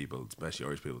 most people, especially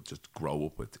Irish people, just grow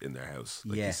up with in their house,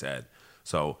 like Yeah. you said.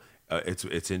 So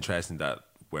it's interesting that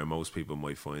where most people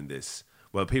might find this,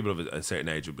 well, people of a certain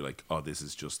age would be like, oh, this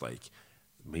is just like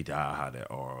me dad had it,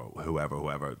 or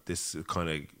whoever. This kind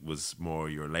of was more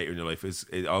your later in your life.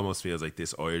 It almost feels like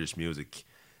this Irish music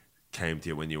came to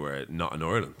you when you were not in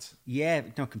Ireland. yeah,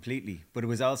 no, completely. But it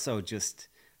was also just,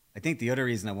 I think the other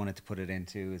reason I wanted to put it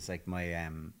into is like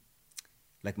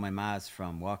my ma's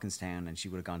from Walkinstown, and she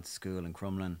would have gone to school in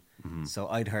Crumlin. Mm-hmm. So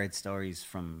I'd heard stories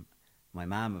from my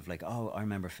mum of like, oh, I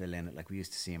remember Phil Lynott, like we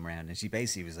used to see him around, and she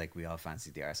basically was like, we all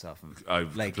fancied the arse off him.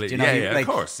 Like, do you know, yeah, like,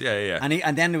 of course, yeah.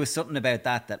 And then there was something about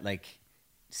that like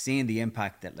seeing the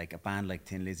impact that like a band like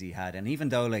Tin Lizzy had, and even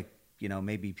though like, you know,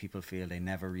 maybe people feel they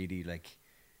never really like,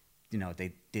 you know,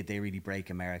 they really break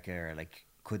America, or like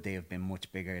could they have been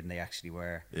much bigger than they actually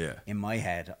were? Yeah. In my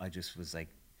head, I just was like,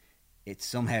 it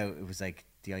was like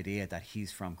the idea that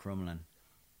he's from Crumlin.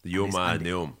 Your man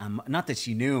knew him. Not that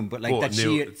she knew him, but like But that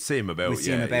knew- she see him about,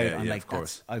 see him yeah, about, yeah, and yeah, like of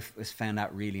course. I found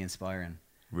that really inspiring.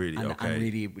 Really, and, okay. and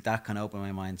really that kind of opened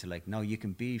my mind to like, no, you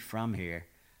can be from here,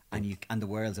 and the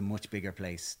world's a much bigger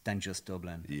place than just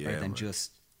Dublin, Yeah, or than man.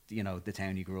 just, you know, the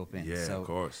town you grew up in. Yeah, so, of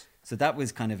course. So that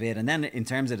was kind of it. And then in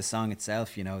terms of the song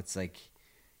itself, you know, it's like,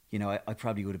 you know, I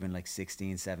probably would have been like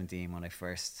 16, 17 when I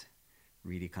first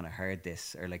really kind of heard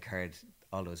this, or like heard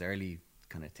all those early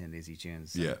kind of Tin Lizzy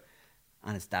tunes. Yeah.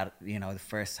 And it's that, you know, the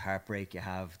first heartbreak you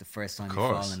have, the first time you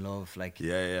course. fall in love, like,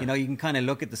 Yeah. you know, you can kind of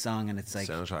look at the song and it's like,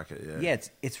 Soundtrack it, yeah. yeah,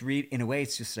 it's in a way,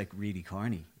 it's just like really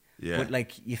corny. Yeah. But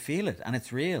like you feel it, and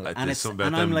it's real, and There's it's something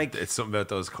and about I'm them, like, it's something about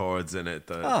those chords in it.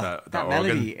 that organ.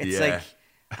 melody, it's yeah. like,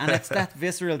 and it's that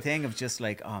visceral thing of just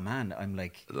like, oh man, I'm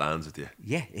like, It lands with you.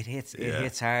 yeah, it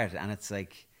hits hard, and it's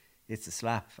like, it's a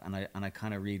slap, and I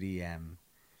kind of really,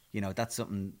 you know, that's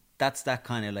that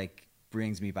kind of like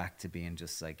brings me back to being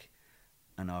just like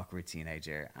an awkward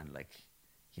teenager, and like,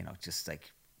 you know, just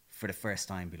like for the first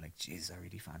time be like, jeez, I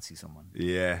really fancy someone.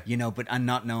 Yeah. You know, but I'm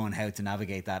not knowing how to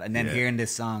navigate that, and then hearing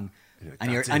this song, You're like,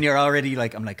 and "That's it." you're already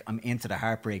like, I'm into the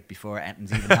heartbreak before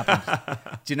anything's even happened.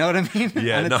 Do you know what I mean?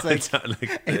 Yeah, and no, it's like,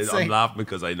 I'm like- laughing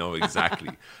because I know exactly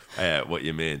what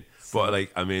you mean. But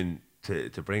like, I mean, to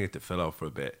bring it to Philo for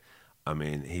a bit, I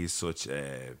mean, he's such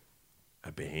a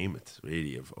behemoth,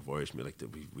 really, of Irish music.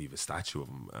 Like, we've a statue of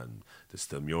him, and there's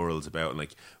still murals about, and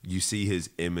like, you see his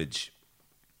image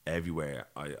everywhere.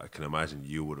 I can imagine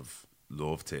you would have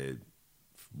loved to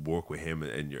work with him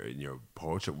in your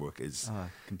portrait work.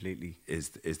 completely. Is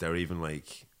there even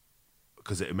like,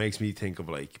 because it makes me think of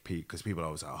like, because people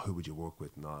always, oh, who would you work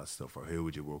with and all that stuff, or who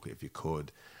would you work with if you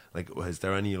could? Like, is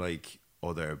there any like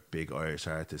other big Irish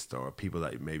artists or people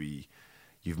that maybe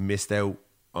you've missed out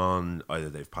on, either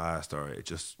they've passed or it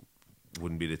just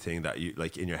wouldn't be the thing that you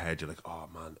like in your head? You're like, oh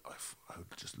man, I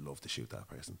would just love to shoot that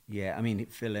person. Yeah, I mean,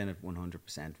 Phil Lynott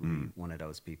 100% would be one of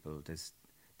those people.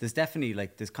 There's definitely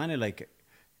like, there's kind of like,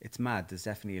 it's mad. There's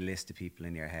definitely a list of people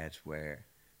in your head where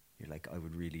you're like, I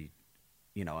would really,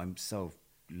 you know, I'm so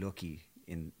lucky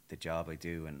in the job I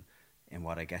do and in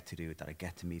what I get to do, that I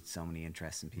get to meet so many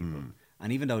interesting people.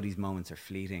 And even though these moments are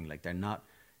fleeting, like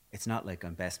it's not like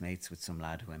I'm best mates with some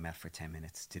lad who I met for 10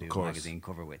 minutes to do a course. magazine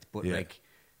cover with. But Yeah. like,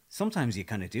 sometimes you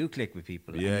kind of do click with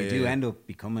people, Yeah, and you do end up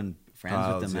becoming friends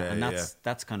Pals, with them, yeah, and yeah.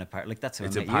 that's kind of part. Like, that's how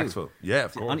It's I met impactful. you. Yeah,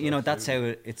 of course, And, you know, that's how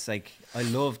absolutely. it's like. I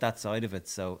love that side of it.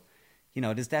 So, you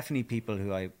know, there's definitely people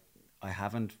who I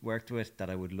haven't worked with that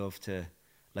I would love to,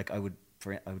 like, I would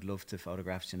love to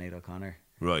photograph Sinead O'Connor.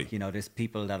 Right. You know, there's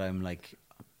people that I'm like,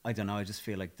 I don't know. I just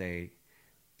feel like they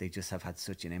just have had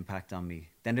such an impact on me.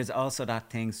 Then there's also that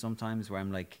thing sometimes where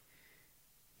I'm like,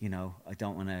 you know, I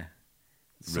don't want to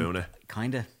Ruin it.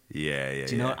 kind of. Yeah.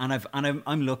 Do you know? And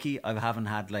I'm lucky. I haven't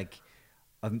had like.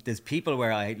 There's people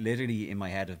where I literally in my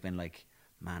head have been like,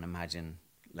 man, imagine,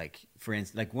 like, for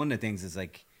instance, like one of the things is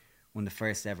like one of the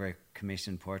first ever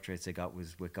commissioned portraits I got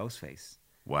was with Ghostface,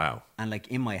 Wow. and like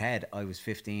in my head I was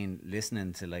 15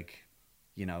 listening to, like,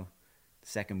 you know, the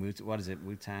second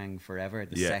Wu-Tang Forever,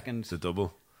 the second, the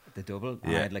double. the double. Yeah.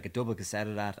 And I had like a double cassette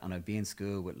of that, and I'd be in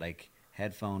school with like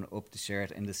headphone up the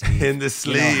shirt in the sleeve. In the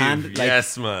sleeve,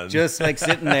 yes, man. Just like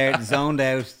sitting there, zoned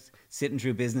out, sitting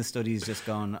through business studies, just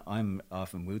going, I'm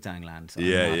off in Wu-Tang land. So I'm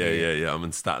not here. Yeah. I'm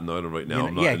in Staten Island right now. You know,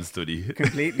 I'm not yeah, in study.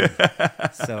 completely.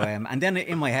 So, and then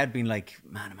in my head being like,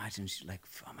 man, imagine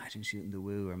shooting the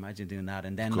Wu, or imagine doing that.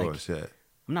 And then Of course, like, yeah.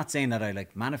 I'm not saying that I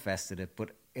like manifested it,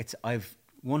 but I've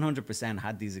 100%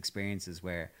 had these experiences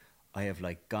where I have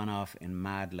like gone off in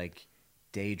mad like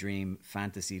daydream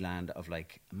fantasy land of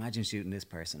like, imagine shooting this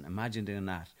person, imagine doing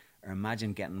that, or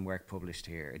imagine getting work published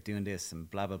here, or doing this and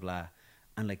blah blah blah,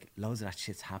 and like loads of that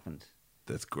shit's happened.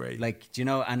 That's great. Like, do you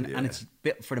know, and Yeah. it's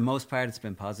for the most part it's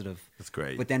been positive. That's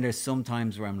great. But then there's some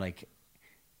times where I'm like,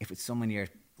 if it's someone you're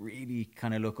really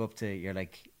kind of look up to, you're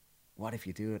like, what if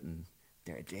you do it and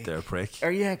they're a dick? They're a prick.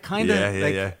 Or yeah, kind of.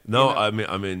 Yeah. No, you know,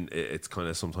 I mean, it's kind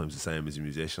of sometimes the same as a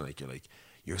musician. Like,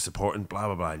 you're supporting blah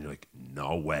blah blah, and you're like,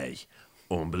 no way,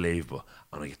 unbelievable.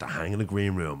 And I get to hang in a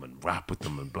green room and rap with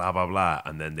them and blah blah blah,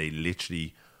 and then they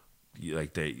literally,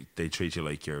 like, they treat you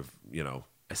like you're, you know,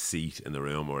 a seat in the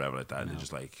room or whatever like that, and they're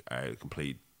just like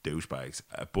complete douchebags.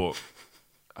 But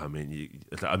I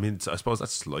mean, I suppose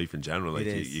that's life in general. Like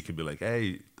It is. you can be like,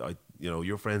 hey,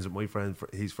 you're friends with my friend,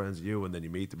 he's friends with you, and then you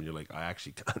meet them and you're like, I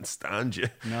actually can't stand you.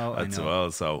 No, I as know.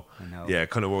 well. So I know. yeah, it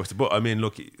kind of works. But I mean,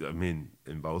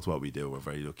 in both what we do, we're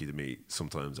very lucky to meet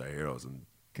sometimes our heroes, and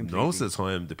Completely. most of the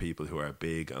time, the people who are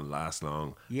big and last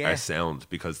long Yeah. are sound,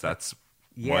 because that's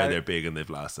Yeah, why they're big and they've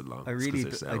lasted long. I It's 'cause really,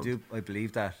 they're sound. I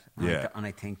believe that. Yeah. And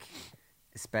I think,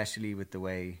 especially with the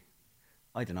way,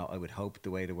 I don't know, I would hope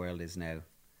the way the world is now,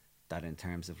 that in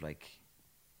terms of like,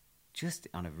 just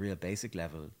on a real basic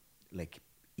level, like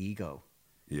ego.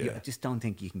 Yeah. I just don't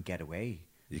think you can get away.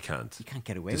 You can't. You can't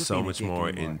get away There's with so being a much dick more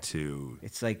anymore. into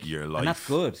It's like, your and life. that's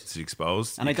good. It's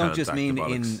exposed. And You I don't can't just act mean the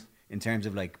bollocks. in terms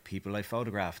of like people I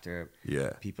photographed or Yeah.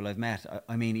 people I've met.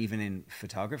 I mean, even in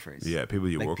photographers. Yeah, people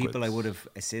you like work people with. I would have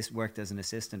worked as an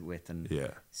assistant with, and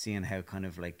Yeah. seeing how kind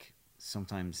of like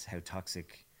sometimes how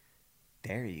toxic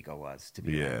their ego was to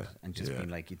be Yeah, around, and just yeah. being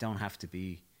like, you don't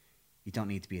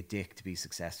need to be a dick to be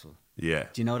successful. Yeah.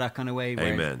 Do you know that kind of way?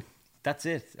 Where Amen. That's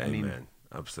it. I Amen. mean,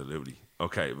 Absolutely.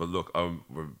 Okay, well, look,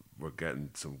 we're getting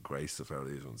some great stuff out of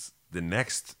these ones. The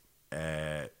next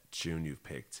tune you've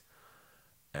picked,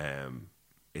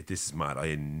 this is mad. I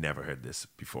had never heard this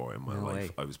before in my No life. way.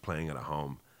 I was playing it at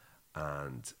home,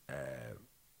 and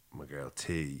my girl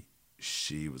T,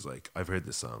 she was like, "I've heard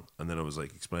this song," and then I was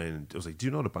like explaining. I was like, "Do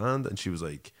you know the band?" And she was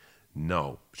like,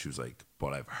 "No." She was like,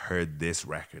 "But I've heard this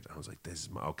record." I was like, "This is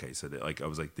my okay." So I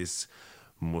was like, "This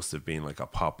must have been like a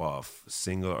pop off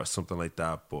single or something like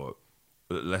that." But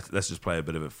let's just play a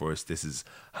bit of it first. This is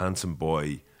Handsome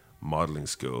Boy Modeling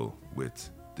School with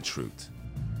The Truth.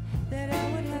 That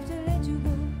I would have to let you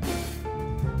go.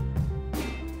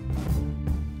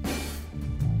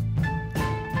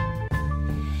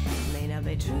 May not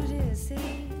be true to say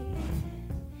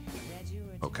that you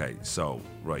were Okay, so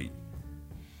right,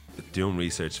 doing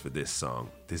research for this song.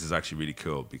 This is actually really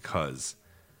cool because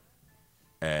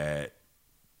this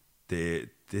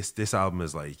album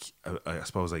is like I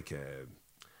suppose like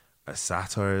a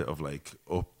satire of like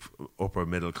upper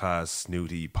middle class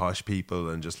snooty posh people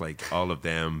and just like all of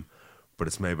them, but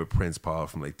it's made by Prince Paul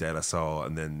from like De La Soul,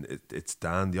 and then it's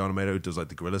Dan the Automator who does like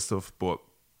the Gorilla stuff. But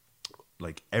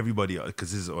like everybody,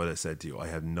 because this is what I said to you, I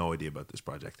had no idea about this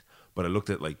project, but I looked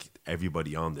at like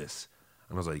everybody on this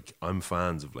and I was like, I'm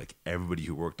fans of like everybody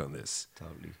who worked on this.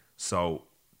 totally. So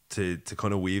to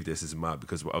kind of weave this is mad,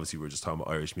 because obviously we're just talking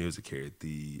about Irish music here.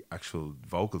 The actual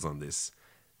vocals on this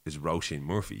is Roisin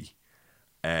Murphy,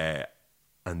 and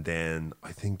then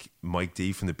I think Mike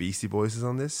D from the Beastie Boys is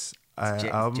on this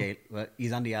album. Well,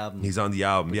 he's on the album. He's on the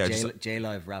album, yeah. J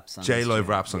Live raps on J this Live tune.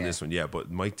 raps on Yeah. this one, yeah. But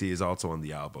Mike D is also on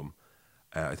the album.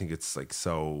 I think it's like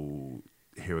So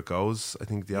Here It Goes. I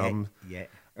think the album. Yeah.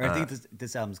 Or I think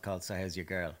this album's called So How's Your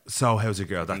Girl? So How's Your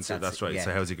Girl? think That's it. that's That's right. it, So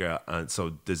yeah. How's Your Girl? And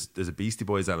so there's a Beastie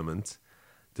Boys element.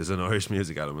 There's an Irish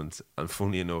music element, and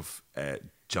funnily enough,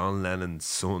 John Lennon's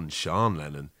son Sean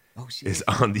Lennon Oh, shit. is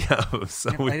on the album. So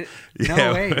No way.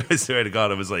 I swear to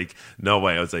God, I was like, no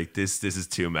way. I was like, this is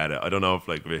too meta. I don't know if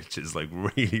like Rich is like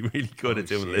really really good at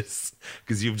doing shit. this,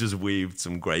 because you've just weaved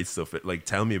some great stuff. Like,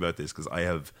 tell me about this, because I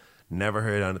have never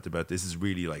heard anything about this. Is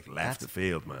really like left the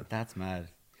field, man. That's mad.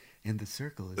 In the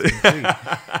circle is complete.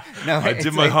 No, I it's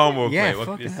did my homework, yeah, mate. What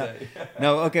can you fucking hell.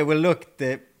 No, okay. Well, look,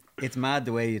 it's mad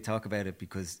the way you talk about it,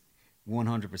 because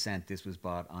 100% this was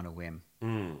bought on a whim.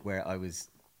 Where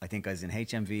I think I was in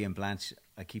HMV and Blanche.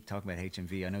 I keep talking about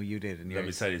HMV. I know you did. And Let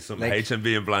me tell you something. Like,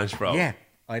 HMV and Blanche, bro. yeah,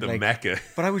 I'd the like, Mecca.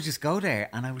 But I would just go there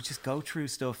and I would just go through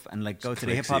stuff and like go to the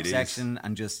click hip hop CDs. section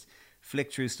and just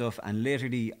flick through stuff, and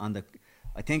literally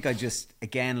I think I just,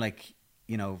 again, like,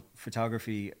 you know,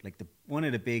 photography, like one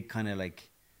of the big kind of like,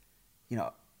 you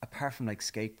know, apart from like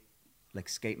skate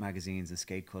magazines and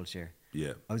skate culture,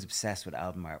 Yeah. I was obsessed with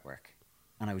album artwork,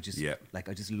 and I would just Yeah. like,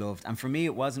 I just loved. And for me,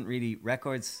 it wasn't really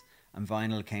records, and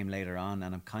vinyl came later on,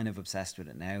 and I'm kind of obsessed with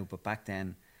it now. But back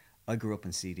then, I grew up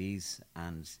in CDs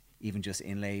and even just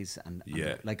inlays and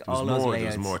Yeah, like There was all those more,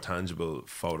 layouts. There's more tangible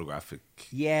photographic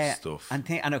stuff. and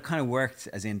it kind of worked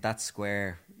as in that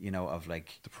square, you know, of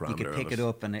like The you could parameter pick of it it.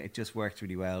 up and it just worked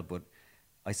really well. But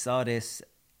I saw this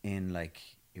in like,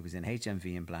 it was in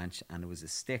HMV in Blanche, and it was a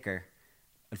sticker.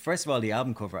 And first of all, the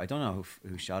album cover, I don't know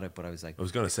who shot it, but I was like, I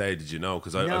was going to say, did you know?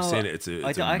 Because I've no, seen it. It's I an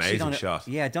don't- I actually amazing don't- shot.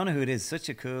 Yeah, I don't know who it is. Such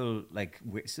a cool, like,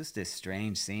 it's just this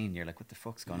strange scene. You're like, what the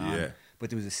fuck's going Yeah. on?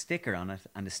 But there was a sticker on it,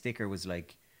 and the sticker was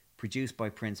like, produced by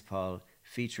Prince Paul,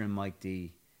 featuring Mike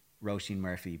D, Roisin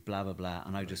Murphy, blah, blah, blah.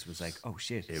 And I just was like, oh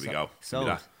shit. Here we go. Give me Sold.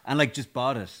 that. And like, just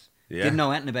bought it. Yeah. Didn't know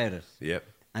anything about it. Yep.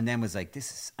 And then was like,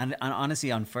 this is, and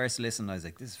honestly, on first listen, I was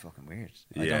like, this is fucking weird.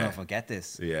 I don't Yeah. know if I'll get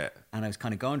this. Yeah. And I was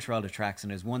kind of going through all the tracks, and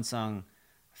there's one song,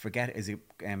 forget, is it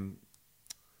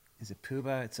is it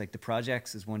Puba? It's like The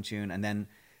Projects is one tune, and then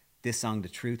this song, The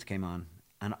Truth, came on,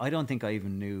 and I don't think I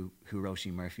even knew who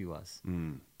Roisin Murphy was,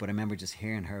 but I remember just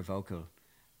hearing her vocal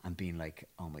and being like,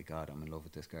 "Oh my God, I'm in love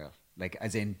with this girl." Like,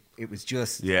 as in, it was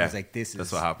just, I was like, "This is."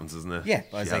 That's what happens, isn't it? Yeah,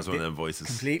 She I was has like, one of them voices.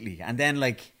 completely, and then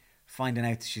like finding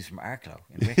out that she's from Arklow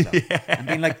in Wicklow, and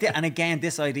being like, and again,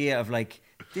 this idea of like,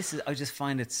 this is, I just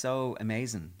find it so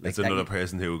amazing. Like It's that another you-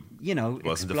 person who you know,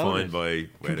 wasn't exploded defined by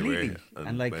where they were completely.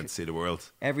 and like went to see the world.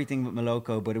 everything with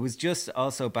Moloko, but it was just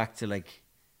also back to like,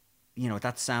 you know,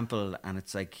 that sample, and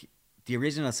it's like the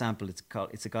original sample.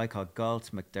 It's a guy called Galt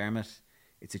McDermott.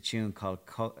 It's a tune called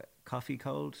Coffee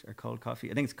Cold or Cold Coffee.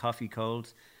 I think it's Coffee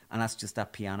Cold, and that's just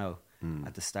that piano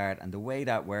at the start, and the way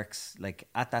that works. Like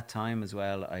at that time as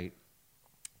well,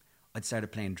 I'd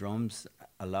started playing drums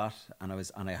a lot, and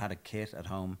I had a kit at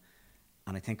home,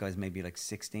 and I think I was maybe like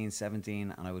 16,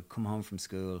 17, and I would come home from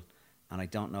school, and I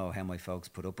don't know how my folks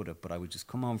put up with it, but I would just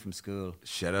come home from school.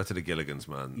 Shout out to the Gilligans,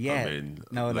 man. Yeah, I mean,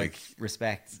 no, like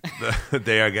respect.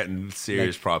 they are getting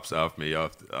serious Like- props off me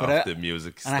off the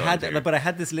music. And I style had, there. but I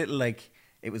had this little like,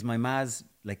 it was my ma's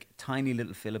like tiny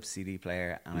little Philips CD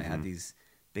player, and I Mm-hmm. had these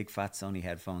big fat Sony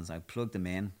headphones. I plugged them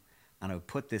in, and I would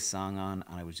put this song on,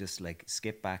 and I would just like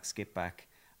skip back,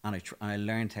 and I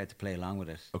learned how to play along with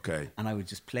it. Okay. And I would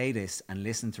just play this and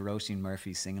listen to Roisin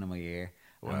Murphy singing in my ear,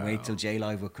 and wait Wow. till J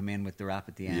Live would come in with the rap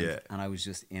at the end, Yeah. and I was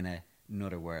just in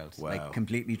another world, Wow. like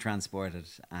completely transported.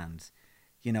 And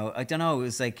you know, I don't know, it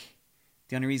was like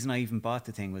the only reason I even bought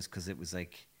the thing was because it was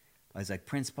like, I was like,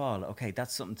 Prince Paul, okay,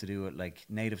 that's something to do with like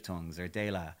native tongues or De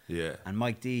La. Yeah. And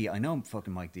Mike D, I know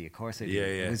fucking Mike D, of course I do. Yeah,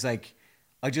 yeah. It was like,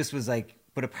 I just was like,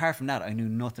 but apart from that, I knew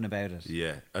nothing about it.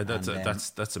 Yeah, And,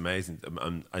 that's amazing.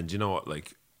 And you know what?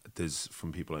 Like, there's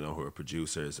from people I know who are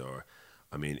producers, or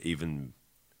I mean, even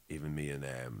me and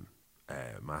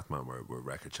Mathman were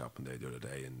record shopping there the other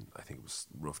day, and I think it was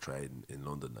Rough Trade in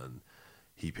London, and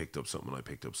he picked up something, and I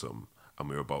picked up something, and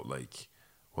we were both like,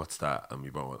 "What's that?" And we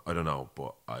both went, "I don't know,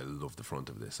 but I love the front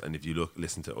of this." And if you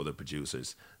listen to other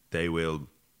producers, they will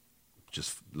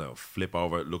just flip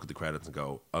over, look at the credits, and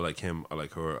go, "I like him, I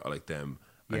like her, I like them,"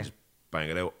 and Yeah. just bang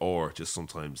it out. Or just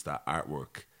sometimes that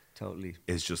artwork Totally.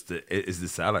 is just the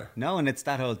seller. No, and it's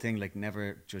that whole thing, like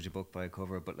never judge a book by a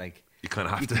cover, but like You kind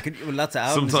of have to. with lots of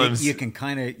albums, Sometimes- you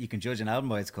can judge an album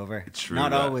by its cover. True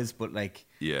Not that. always, but like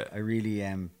Yeah. I really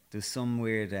there's some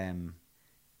weird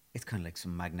it's kind of like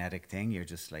some magnetic thing. You're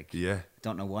just like, Yeah.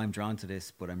 don't know why I'm drawn to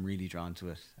this, but I'm really drawn to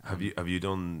it. Have you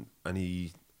done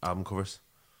any album covers?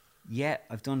 Yeah,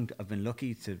 I've been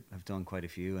lucky to have done quite a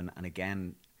few, and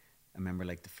again, I remember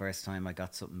like the first time I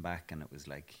got something back, and it was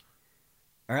like,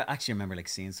 or actually I remember like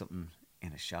seeing something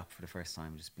in a shop for the first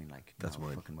time, just being like, That's no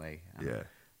mine. fucking way. And Yeah.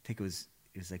 I think it was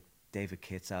like David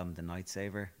Kitt's album, The Night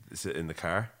Saver. Is it in the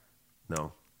car?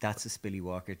 No. That's a Spilly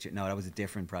Walker. No, that was a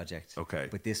different project. Okay.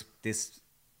 But this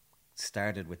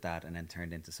started with that and then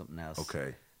turned into something else.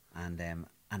 Okay. And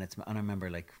I remember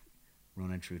like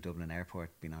running through Dublin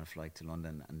Airport, being on a flight to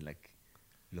London, and like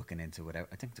looking into whatever.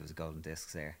 I think there was golden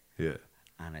discs there, Yeah.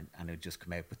 and it would just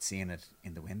come out. But seeing it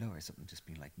in the window or something, just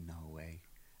being like, no way.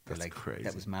 Or, That's like, crazy.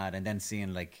 That was mad. And then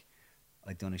seeing like,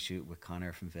 I'd done a shoot with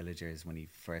Connor from Villagers when he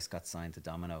first got signed to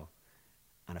Domino,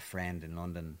 and a friend in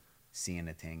London seeing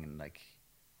a thing and like,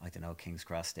 I don't know, King's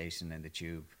Cross Station in the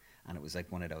Tube, and it was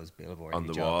like one of those billboard On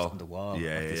the jobs wall. on the wall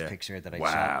Yeah, of yeah, this yeah. picture that I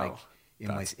Wow. shot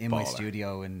like That's in my baller.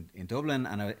 studio in Dublin,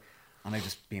 and I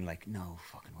just been like, no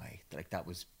fucking way, like that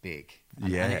was big.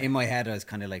 And, Yeah. and in my head I was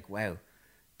kind of like, wow,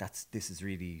 this is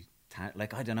really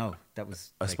like, I don't know, that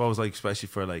was I like, suppose, like, especially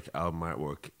for like album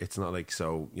artwork, it's not like,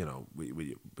 so, you know,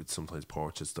 we but sometimes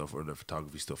portrait stuff or the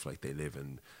photography stuff, like they live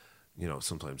in, you know,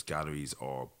 sometimes galleries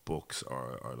or books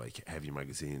or like heavy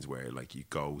magazines where like you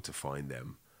go to find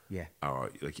them. Yeah.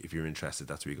 Or like if you're interested,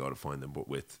 that's where you go to find them. But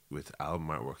with album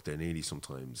artwork, they're nearly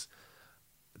sometimes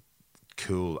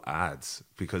cool ads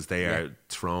because they Yeah. are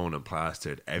thrown and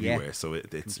plastered everywhere. Yeah, So it's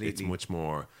completely. much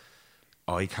more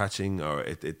eye catching. Or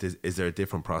is there a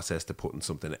different process to putting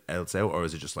something else out, or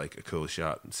is it just like a cool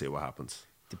shot and see what happens?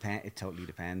 It totally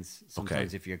depends.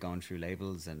 Sometimes if you're going through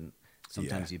labels, and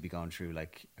sometimes Yeah. you'd be going through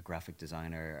like a graphic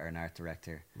designer or an art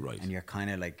director, Right. and you're kind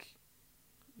of like,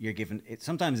 you're given it.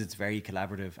 Sometimes it's very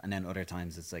collaborative, and then other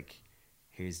times it's like,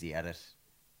 here's the edit,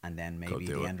 and then maybe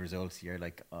do the it. end result, you're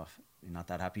like, oh, you're not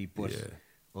that happy. But Yeah.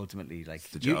 ultimately, like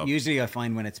the job. usually I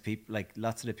find when it's people, like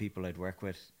lots of the people I'd work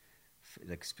with,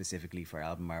 like specifically for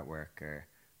album artwork or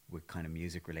with kind of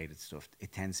music related stuff,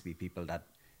 it tends to be people that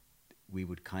we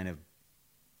would kind of,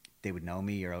 they would know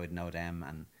me or I would know them,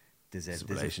 and It's a there's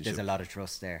relationship. a lot of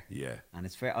trust there. Yeah. And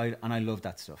it's fair. I love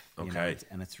that stuff. You know, Okay.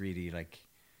 and it's really like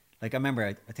Like I remember,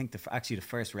 I think actually the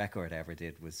first record I ever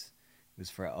did was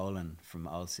for Olin from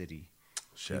All City.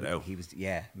 Shout out. He was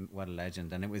what a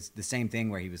legend, and it was the same thing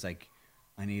where he was like,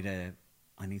 I need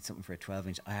something for a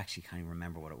 12-inch. I actually can't even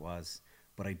remember what it was,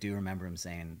 but I do remember him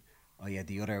saying, oh yeah,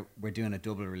 we're doing a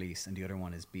double release, and the other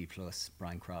one is B+,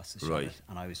 Brian Cross has shot Right. it.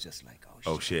 And I was just like,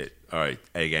 Oh shit! All right,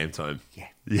 A game time. Yeah.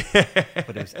 Yeah.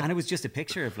 But it was just a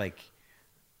picture of like,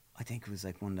 I think it was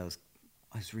like one of those,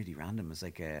 it was really random. It was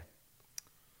like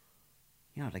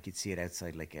like you'd see it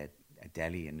outside like a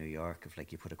deli in New York, of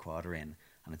like you put a quarter in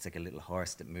and it's like a little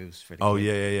horse that moves for the Oh, kid.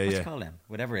 yeah. What's it called them?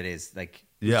 Whatever it is. Like,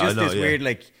 Yeah, it's just I know, this yeah. weird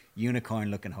like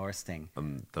unicorn looking horse thing.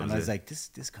 And that And was I was it. like,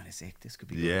 this kind of sick. This could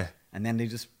be Yeah. good. And then they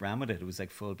just ran with it. It was like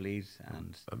full bleed,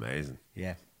 and Amazing.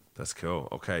 yeah. That's cool.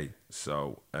 Okay,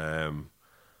 so I'm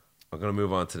gonna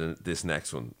move on to this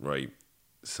next one, right?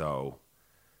 So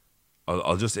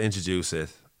I'll just introduce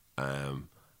it, and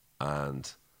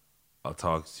I'll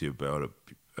talk to you about it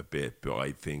a bit. But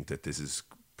I think that this is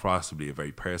possibly a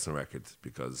very personal record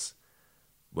because,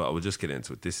 well, we'll just get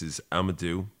into it. This is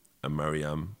Amadou and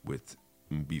Mariam with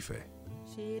Mbife.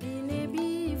 Shirine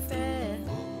bife,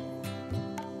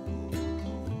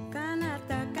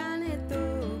 kanata kaneto.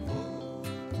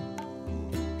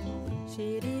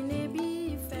 Shirine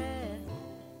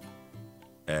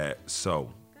bife,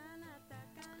 So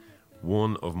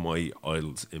one of my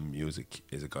idols in music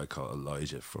is a guy called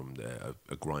Elijah from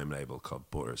a grime label called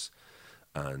Butters,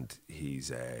 and he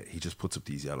just puts up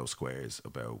these yellow squares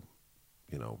about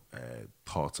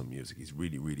thoughts on music. He's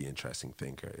really, really interesting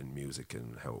thinker in music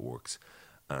and how it works.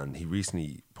 And he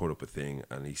recently put up a thing,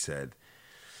 and he said,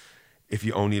 if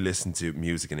you only listen to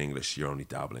music in English, you're only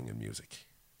dabbling in music.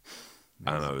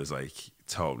 And I was like,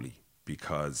 totally,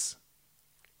 because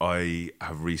I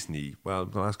have recently, well,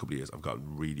 the last couple of years, I've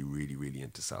gotten really, really, really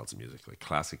into salsa music, like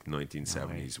classic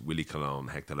 1970s, Willie Colon,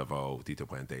 Hector Lavoe, Tito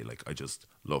Puente. Like, I just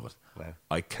love it. Wow.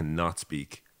 I cannot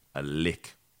speak a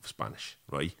lick of Spanish,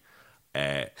 right?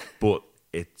 But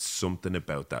it's something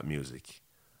about that music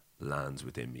lands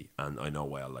within me, and I know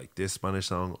why I like this Spanish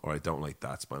song or I don't like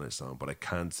that Spanish song, but I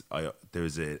can't.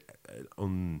 There's an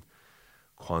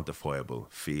unquantifiable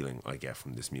feeling I get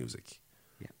from this music.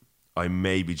 Yeah. I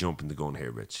may be jumping the gun here,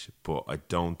 Rich, but I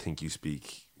don't think you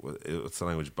speak. What's the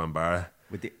language? Bambara.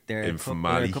 They're From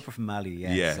they're Mali. a couple from Mali,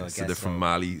 yeah. Yeah, so, I so guess they're from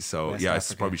Mali. So West yeah, I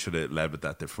Africa. probably should have led with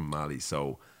that. They're from Mali.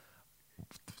 So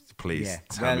please Yeah.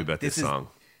 tell Well, me about this this is- song.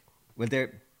 Well,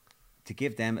 to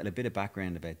give them a bit of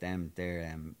background about them,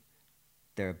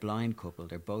 they're a blind couple.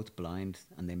 They're both blind,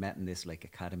 and they met in this like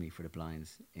academy for the blind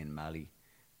in Mali,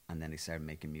 and then they started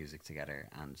making music together.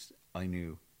 And I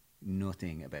knew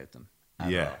nothing about them.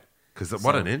 At Yeah, all. because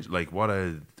what So- what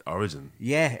a origin.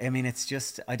 Yeah, I mean, it's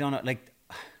just I don't know. Like,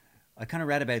 I kind of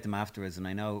read about them afterwards, and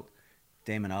I know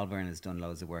Damon Albarn has done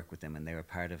loads of work with them, and they were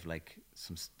part of like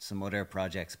some other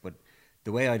projects. But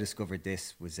the way I discovered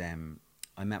this was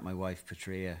I met my wife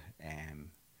Patria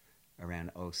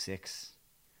around 2006,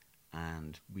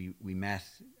 and we met.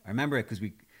 I remember it because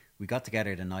we got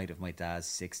together the night of my dad's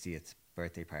 60th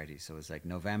birthday party. So it was like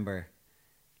November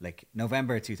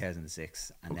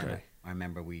 2006, and then Okay. I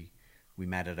remember we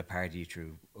met at a party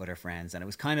through other friends, and it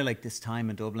was kind of like this time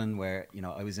in Dublin where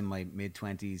I was in my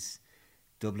mid-20s.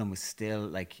 Dublin was still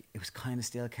like, it was kind of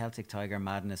still Celtic Tiger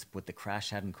madness, but the crash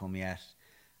hadn't come yet,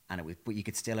 but you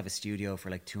could still have a studio for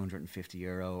like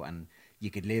 €250, and you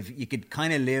could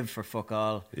kind of live for fuck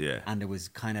all. Yeah. And there was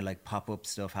kind of like pop-up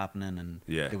stuff happening, and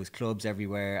Yeah. there was clubs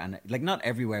everywhere, and like not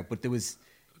everywhere, but there was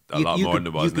A lot more than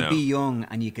there was you could now. be young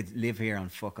and you could live here on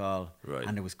fuck all, Right.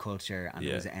 and there was culture and Yeah.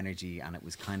 there was energy, and it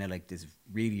was kind of like this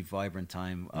really vibrant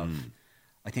time of.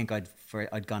 I think I'd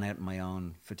gone out on my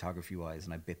own photography wise,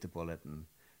 and I bit the bullet and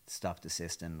stopped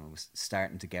assisting. I was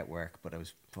starting to get work, but I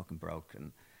was fucking broke.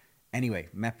 And anyway,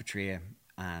 met Patria,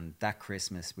 and that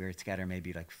Christmas we were together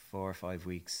maybe like 4 or 5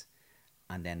 weeks,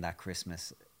 and then that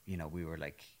Christmas, we were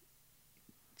like,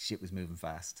 shit was moving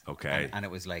fast. Okay. and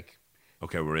it was like.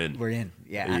 Okay, we're in. We're in,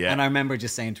 yeah. Yeah. And I remember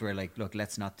just saying to her, like, look,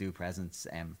 let's not do presents.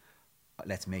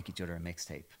 Let's make each other a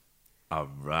mixtape. All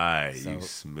right, So- you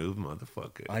smooth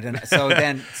motherfucker. I don't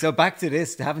know. So back to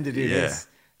this, having to do Yeah. this.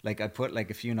 Like, I put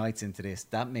like a few nights into this.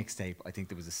 That mixtape, I think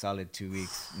there was a solid 2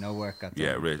 weeks. No work got done.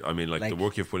 Yeah, Rich. I mean, like the Like-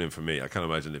 work you've put in for me, I can't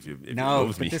imagine if you No,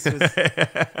 loved but me. this was.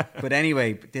 But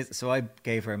anyway, so I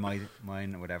gave her mine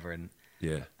or whatever, and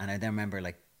Yeah. I then remember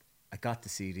like I got the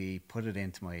CD, put it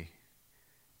into my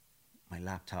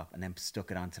laptop, and then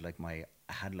stuck it onto like I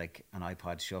had like an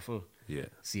iPod Shuffle. Yeah.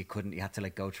 So you had to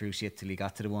like go through shit till you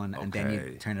got to the one, and then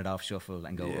Okay. you turn it off shuffle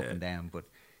and go up Yeah. and down. But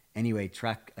anyway,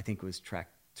 I think it was track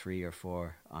 3 or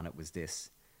 4 on it was this,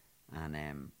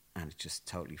 and it just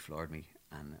totally floored me.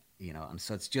 And you know, and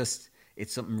so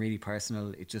it's something really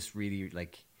personal. It just really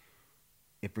like,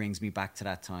 it brings me back to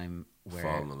that time where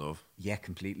Falling in love. yeah,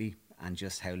 completely, and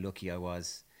just how lucky I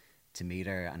was to meet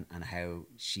her, and how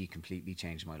she completely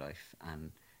changed my life,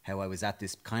 and how I was at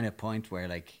this kind of point where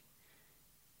like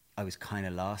I was kind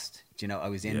of lost. Do you know, I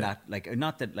was in Yeah. that, like,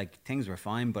 not that like things were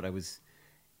fine, but I was.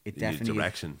 It You need definitely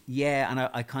direction. Yeah, and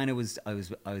I kind of was. I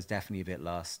was definitely a bit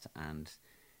lost, and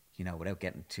you know, without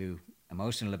getting too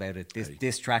emotional about it,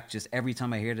 this track, just every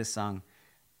time I hear this song,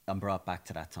 I'm brought back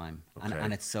to that time, Okay.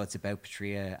 and it's about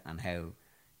Patria and how,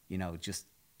 you know, just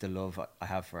the love I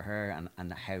have for her,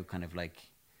 and how kind of like,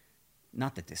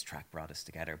 not that this track brought us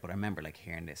together, but I remember like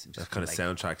hearing this and just That kind of like,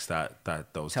 soundtracks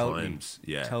that those Totally, times.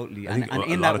 Yeah, totally. I think And a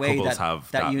in lot that of way couples that-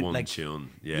 have that that you, one like-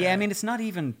 tune. Yeah, I mean, it's not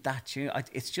even that tune.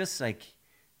 It's just like,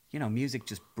 you know, music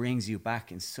just brings you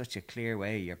back in such a clear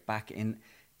way. You're back in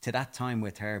to that time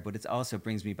with her, but it also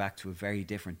brings me back to a very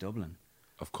different Dublin.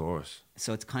 Of course.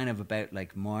 So it's kind of about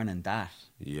like mourning that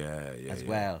Yeah, yeah, as yeah.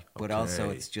 well. But also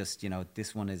Okay. it's just, you know,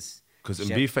 this one is... Because in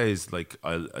Shep- B phase, like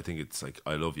I think it's like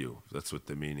I love you. That's what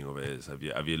the meaning of it is. Have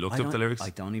you looked up the lyrics? I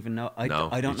don't even know. No,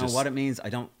 I don't you know just- what it means. I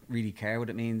don't really care what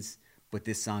it means. But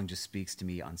this song just speaks to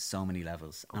me on so many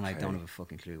levels. And I don't Okay. have a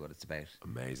fucking clue what it's about.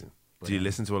 Amazing. But, Do you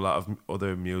listen to a lot of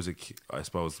other music? I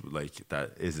suppose like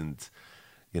that isn't,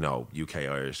 you know, UK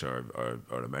Irish or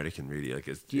American really. Like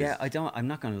it's Yeah, I don't. I'm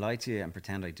not going to lie to you and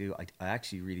pretend I do. I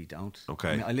actually really don't. Okay.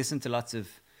 I mean, I listen to lots of.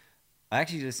 I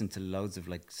actually listen to loads of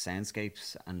like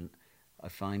soundscapes, and I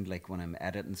find like when I'm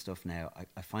editing stuff now,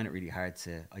 I find it really hard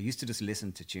to. I used to just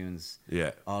listen to tunes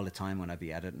Yeah. all the time when I'd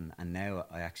be editing, and now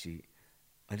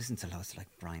I listen to loads of like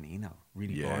Brian Eno,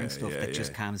 really Yeah, boring stuff yeah, that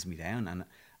just yeah. calms me down,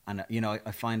 and you know,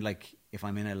 I find like if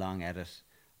I'm in a long edit,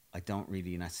 I don't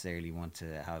really necessarily want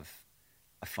to have.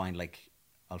 I find like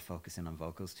I'll focus in on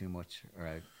vocals too much,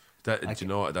 or Do you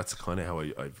know what? That's kind of how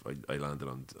I landed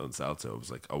on salsa. I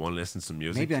was like, I want to listen to some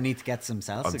music. maybe I need to get some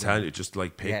salsa. I'm going. telling you, just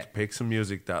like Yeah. pick some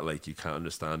music that like you can't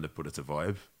understand it, but it's a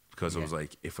vibe. Because I Yeah. was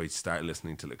like, if I start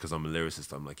listening to, because I'm a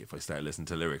lyricist, I'm like, if I start listening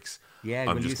to lyrics, Yeah,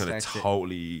 I'm when just you gonna start to-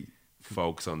 totally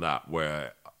focus on that.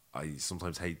 Where I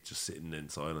sometimes hate just sitting in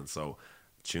silence. So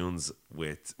tunes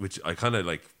with which I kind of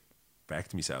like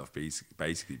backed myself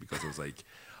basically because I was like,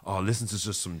 oh, listen to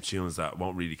just some tunes that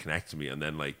won't really connect to me, and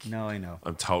then like, No, I know.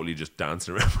 I'm totally just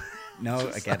dancing around. No,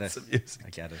 Just I get it. some music. I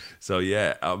get it. So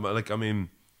yeah, like I mean,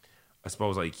 I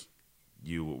suppose like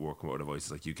you working with other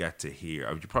voices, like you get to hear,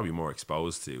 or you're probably more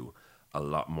exposed to a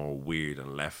lot more weird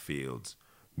and left field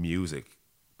music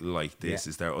like this. Yeah.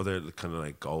 Is there other kind of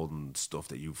like golden stuff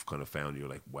that you've kind of found? You're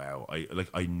like, wow,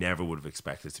 I never would have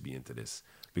expected to be into this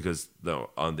because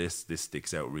on this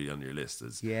sticks out really on your list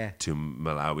as Yeah. to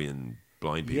Malawian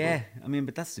blind people. Yeah, I mean,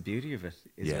 but that's the beauty of it.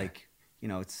 Is Yeah. like, you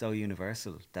know, it's so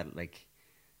universal that like,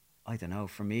 I don't know.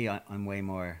 For me, I'm way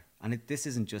more, and this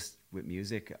isn't just with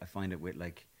music. I find it with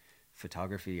like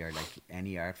photography or like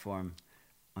any art form.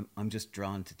 I'm just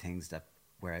drawn to things that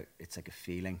where it's like a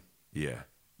feeling, Yeah.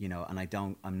 you know, and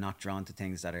I'm not drawn to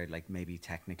things that are like maybe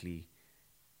technically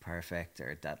perfect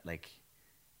or that like,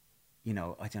 you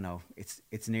know, I don't know.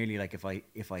 It's nearly like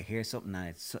if I hear something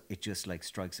and it just like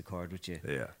strikes a chord with you,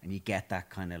 Yeah. and you get that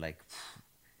kind of like,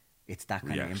 it's that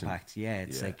kind Reaction. of impact. Yeah,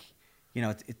 it's Yeah. like, you know,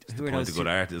 It's who the are point those of good two-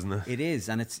 art, isn't it? It is,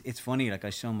 and it's funny. Like I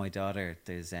show my daughter.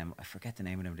 There's I forget the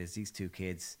name of them. There's these two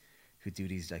kids who do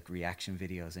these like reaction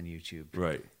videos on YouTube.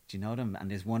 Right. Do you know them? And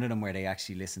there's one of them where they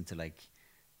actually listen to like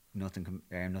Nothing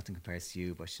Compares to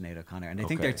You by Sinead O'Connor, and I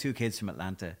think Okay. they're two kids from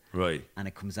Atlanta. Right. And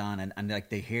it comes on, and like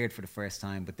they hear it for the first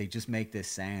time, but they just make this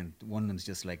sound. One of them's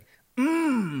just like,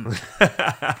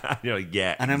 You're like,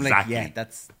 yeah. and I'm exactly. like, yeah,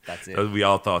 that's it. We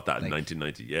all thought that in Like-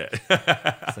 1990.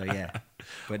 Yeah. So yeah,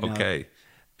 but no, Okay.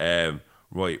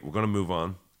 Right, we're going to move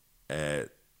on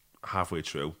halfway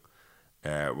through.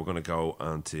 We're going to go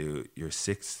on to your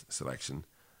sixth selection.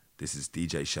 This is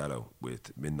DJ Shadow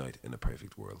with Midnight in a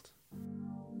Perfect World.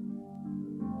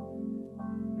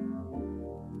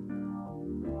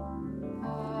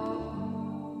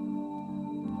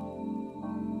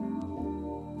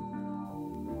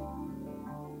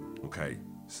 Okay,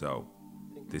 so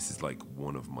this is like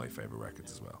one of my favorite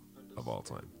records as well of all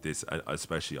time. This,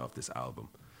 especially off this album,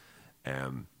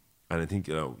 and I think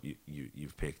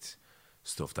you've picked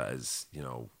stuff that is, you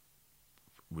know,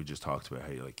 we just talked about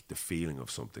how like the feeling of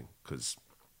something, because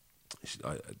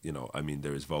I mean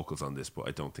there is vocals on this, but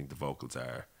I don't think the vocals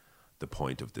are the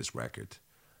point of this record.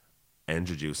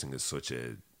 Introducing is such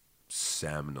a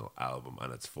seminal album,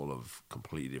 and it's full of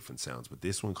completely different sounds. But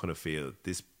this one kind of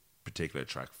this particular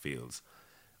track feels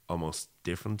almost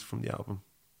different from the album.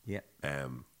 yeah.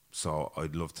 So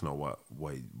I'd love to know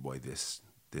why this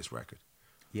record.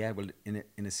 Yeah, well, in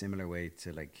a similar way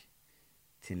to like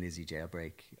Tin Lizzy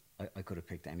Jailbreak, I could have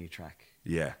picked any track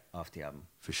Yeah, off the album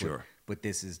for sure. But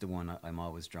this is the one I'm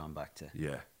always drawn back to.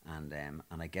 Yeah. And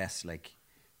I guess like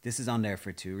this is on there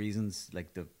for two reasons.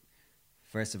 Like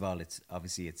first of all, it's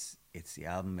obviously it's the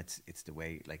album. It's the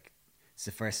way, like, it's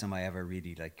the first time I ever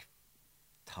really like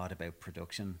thought about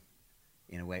production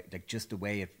in a way, like just the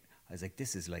way I was like,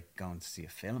 this is like going to see a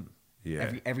film.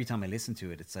 Yeah. Every time I listen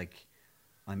to it, it's like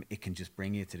it can just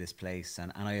bring you to this place,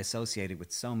 and I associate it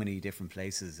with so many different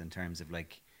places in terms of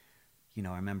like, you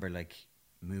know, I remember like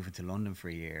moving to London for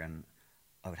a year, and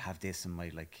I would have this in my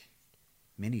like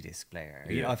mini disc player.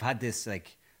 You know, I've had this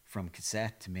like from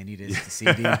cassette to mini disc to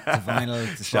CD to vinyl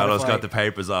to Spotify. Shadow's got the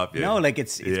papers up. Yeah. No, like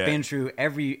it's been through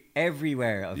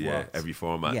everywhere I've walked. Every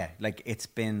format. Yeah, like it's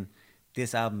been,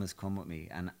 this album has come with me,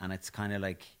 and it's kind of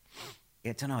like,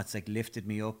 I don't know, it's like lifted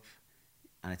me up,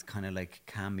 and it's kind of like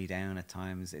calmed me down at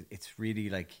times. It's really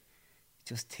like, it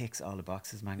just ticks all the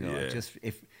boxes, man.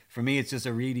 Yeah. For me, it's just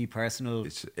a really personal.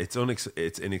 It's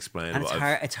inexplainable.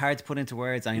 And it's hard to put into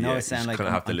words. I know Yeah, I sound you like just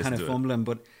kinda have to I'm kind listen of to it. fumbling,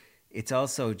 but it's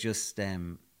also just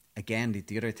again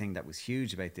the other thing that was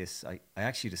huge about this. I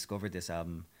actually discovered this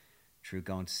album through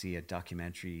going to see a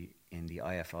documentary in the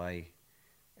IFI.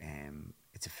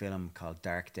 It's a film called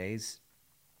Dark Days,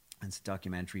 and it's a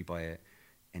documentary by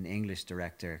an English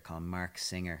director called Mark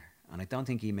Singer. And I don't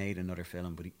think he made another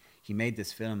film, but he made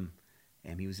this film.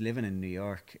 He was living in New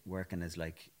York, working as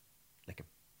like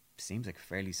seems like a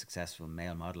fairly successful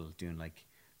male model, doing like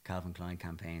Calvin Klein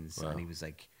campaigns. Wow. And he was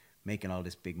like making all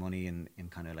this big money in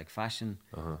kind of like fashion.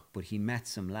 Uh-huh. But he met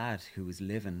some lad who was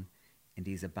living in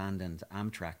these abandoned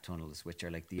Amtrak tunnels, which are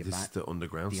like This is the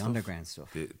underground stuff? underground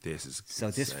stuff. This is So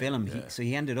this insane, film, yeah.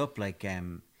 he ended up like,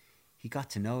 he got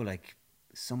to know like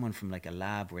someone from like a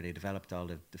lab where they developed all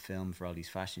the film for all these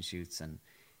fashion shoots, and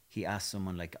he asked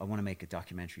someone like, I want to make a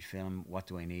documentary film, what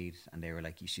do I need? And they were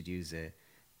like, you should use a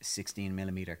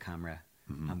 16mm camera,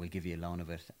 and we'll give you a loan of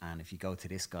it, and if you go to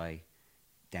this guy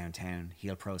downtown,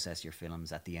 he'll process your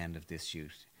films at the end of this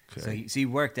shoot. Okay. So he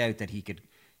worked out that he could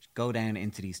go down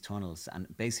into these tunnels, and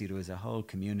basically there was a whole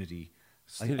community.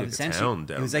 It's nearly like a Essentially, town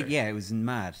down it was like, there. yeah, it was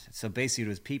mad. So basically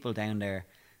there was people down there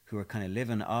who are kind of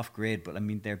living off grid, but I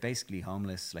mean, they're basically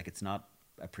homeless. Like, it's not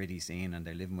a pretty scene, and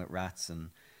they're living with rats, and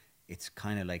it's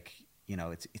kind of like, you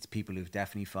know, it's people who've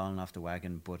definitely fallen off the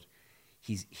wagon, but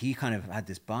he kind of had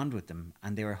this bond with them,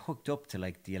 and they were hooked up to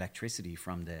like the electricity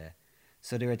from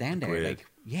so they were down there, grid. like,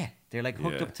 yeah, they're like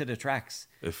hooked Yeah. up to the tracks.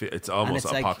 It's almost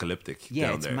it's like- apocalyptic Yeah,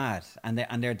 down it's there. mad,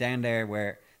 and they're down there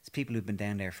where it's people who've been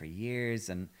down there for years.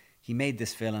 And he made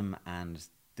this film, and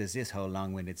there's this whole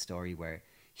long-winded story where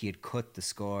he had cut the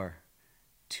score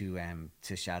to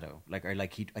Shadow,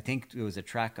 I think there was a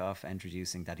track off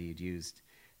Introducing that he had used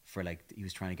for like, he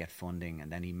was trying to get funding,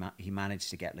 and then he managed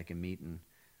to get like a meeting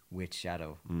with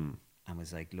Shadow, and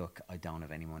was like, look, I don't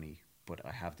have any money, but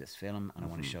I have this film, and I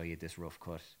want to show you this rough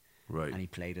cut. Right. And he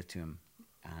played it to him,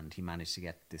 and he managed to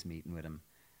get this meeting with him.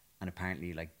 And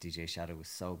apparently, like, DJ Shadow was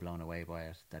so blown away by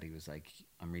it that he was like,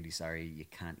 I'm really sorry, you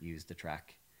can't use the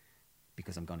track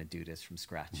because I'm going to do this from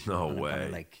scratch. No And I'm gonna, way.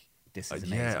 like, this is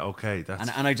amazing. Yeah, okay. That's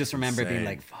And I just remember being insane.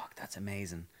 like, fuck, that's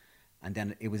amazing. And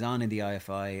then it was on in the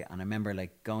IFI, and I remember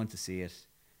like going to see it,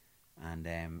 and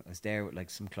I was there with like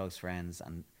some close friends,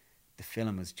 and the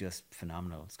film was just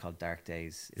phenomenal. It's called Dark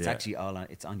Days. It's Yeah. actually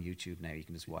it's on YouTube now. You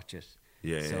can just watch it.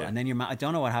 Yeah, So, yeah. and then I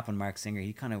don't know what happened to Mark Singer.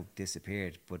 He kind of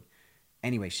disappeared. But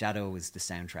anyway, Shadow was the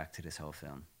soundtrack to this whole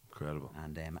film. Incredible.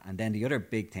 And then the other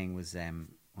big thing was when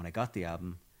I got the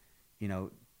album, you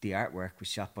know, the artwork was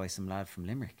shot by some lad from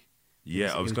Limerick.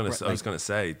 Yeah, I was gonna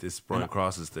say this. Brian And I-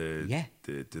 Cross is the Yeah.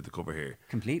 the cover here.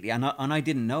 Completely. And I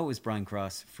didn't know it was Brian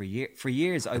Cross for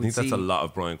years. I think that's a lot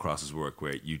of Brian Cross's work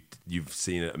where you've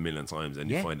seen it a million times and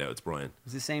you Yeah. find out it's Brian. It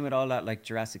was the same with all that like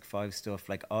Jurassic 5 stuff,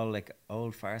 like all like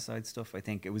old Far Side stuff. I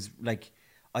think it was like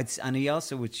and he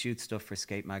also would shoot stuff for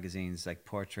skate magazines, like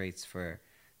portraits for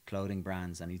clothing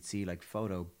brands, and he'd see like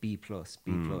photo B+,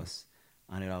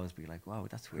 and it'd always be like, wow,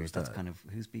 that's weird. Who's That's that? kind of,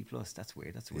 who's B+? That's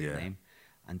weird. That's a weird Yeah. name.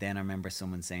 And then I remember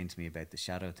someone saying to me about the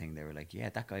Shadow thing. They were like, yeah,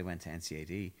 that guy went to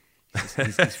NCAD.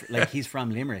 He's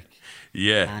from Limerick.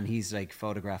 Yeah. And he's like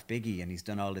photographed Biggie, and he's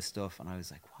done all this stuff. And I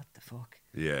was like, what the fuck?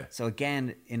 Yeah. So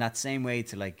again, in that same way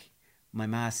to like my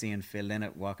ma seeing Phil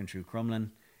Lynott walking through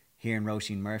Crumlin, hearing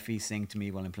Roisin Murphy sing to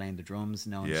me while I'm playing the drums,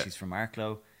 knowing Yeah. she's from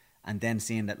Arklow, and then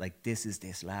seeing that like this is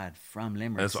this lad from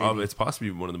Limerick And City. it's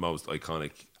possibly one of the most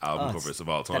iconic album Oh, it's- covers of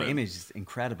all time. That image is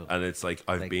incredible. And it's like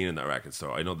I've Like- been in that record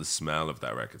store. I know the smell of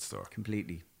that record store.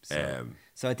 Completely. So, Um,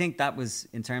 so I think that was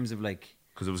in terms of like,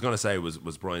 Because I was gonna say was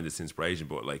Brian this inspiration,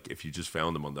 but like if you just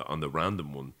found him on the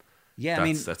random one, yeah, I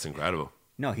mean, that's incredible.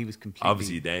 No, he was completely.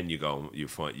 Obviously, then you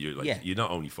find you're like Yeah. you not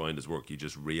only find his work, you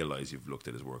just realize you've looked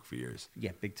at his work for years.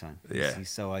 Yeah, big time. Yeah. He's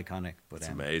so iconic. But It's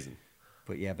amazing.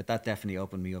 But yeah, but that definitely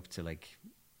opened me up to like,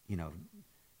 you know,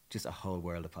 just a whole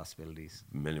world of possibilities.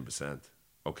 1,000,000%.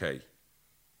 Okay,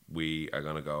 we are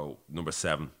gonna go number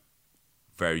 7.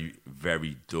 Very,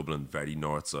 very Dublin, very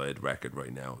North Side record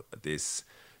right now. This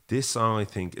song, I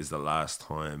think, is the last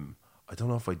time. I don't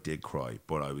know if I did cry,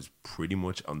 but I was pretty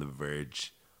much on the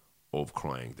verge of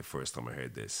crying the first time I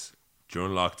heard this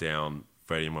during lockdown.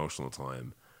 Very emotional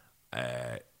time.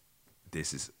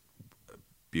 This is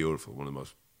beautiful. One of the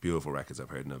most beautiful records I've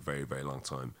heard in a very, very long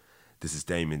time. This is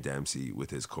Damien Dempsey with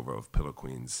his cover of Pillow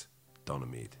Queen's Donna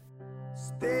Mead.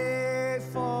 Stay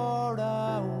for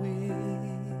a week.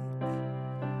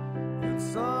 It's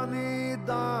sunny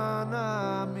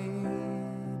Donna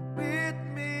Mead with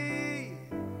me.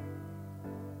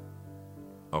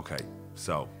 Okay,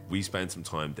 so we spent some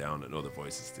time down at Other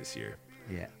Voices this year,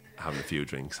 Yeah. having a few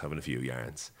drinks, having a few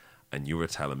yarns, and you were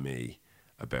telling me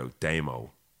about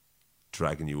Damo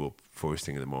dragging you up first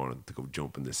thing in the morning to go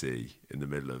jump in the sea in the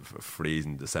middle of a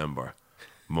freezing December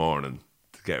morning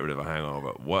to get rid of a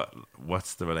hangover.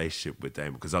 What's the relationship with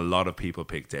Damo? Because a lot of people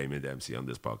picked Damien Dempsey on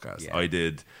this podcast. Yeah. I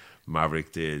did,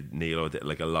 Maverick did, Nilo did,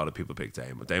 like a lot of people picked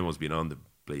Damo. Damo's been on the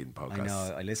bleeding podcast. I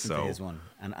know. I listened to his one,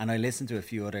 and I listened to a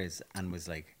few others, and was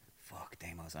like, "Fuck,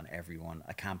 Damo's on every one.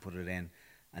 I can't put it in."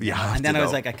 And You then, have and then to, I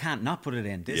was though. like, "I can't not put it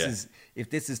in. This Yeah. is if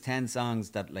this is 10 songs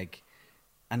that like."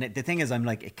 And the thing is, I'm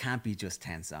like, it can't be just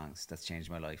 10 songs that's changed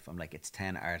my life. I'm like, it's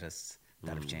 10 artists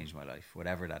that have changed my life,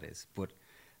 whatever that is. But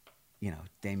you know,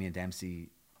 Damien Dempsey,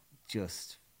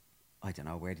 just I don't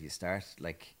know, where do you start?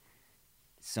 Like,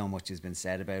 so much has been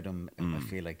said about him. I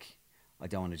feel like I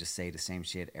don't want to just say the same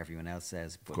shit everyone else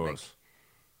says, but Of like, course.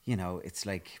 you know, it's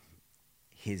like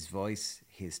his voice,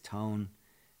 his tone,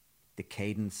 the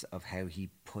cadence of how he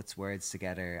puts words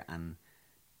together, and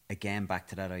again back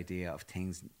to that idea of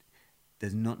things.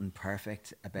 There's nothing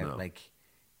perfect about No. like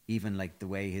even like the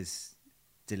way his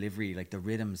delivery, like the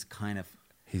rhythms, kind of.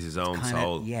 He's his own kinda-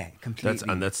 soul. yeah,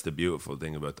 completely. That's the beautiful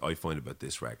thing I find about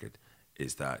this record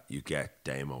is that you get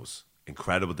Damo's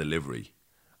incredible delivery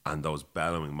and those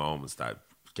bellowing moments that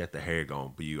get the hair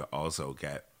going, but you also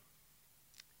get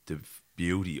the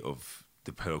beauty of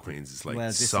the Pillow Queens. It's like Well,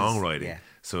 this is- songwriting. yeah.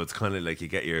 So it's kind of like you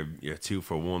get your 2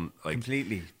 for 1. Like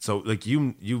Completely. So like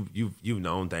you've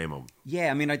known Damo.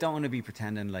 Yeah, I mean, I don't want to be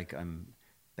pretending like I'm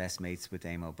best mates with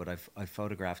Damo, but I've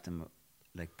photographed him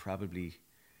like probably,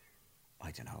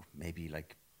 I don't know, maybe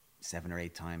like 7 or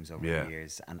 8 times over Yeah. the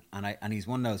years, and he's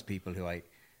one of those people who I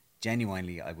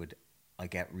genuinely I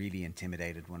get really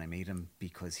intimidated when I meet him,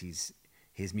 because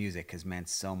his music has meant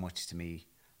so much to me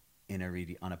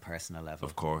on a personal level.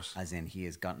 Of course. As in, he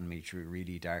has gotten me through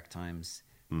really dark times.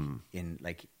 Hmm. In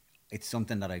like, it's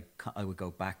something that I would go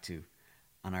back to,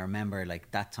 and I remember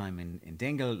like that time in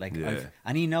Dingle, like, Yeah.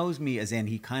 and he knows me, as in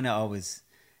he kind of always,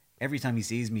 every time he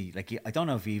sees me, like I don't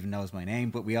know if he even knows my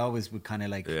name, but we always would kind of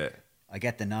like, Yeah. I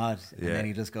get the nod, and Yeah. then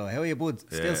he just go, "How are you, bud?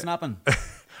 Still Yeah. snapping?"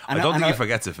 I don't think he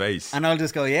forgets a face. And I'll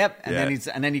just go, "Yep," and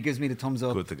Yeah. then he gives me the thumbs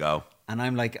up. Good to go. And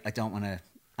I'm like, I don't want to.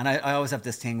 And I always have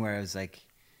this thing where I was like,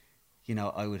 you know,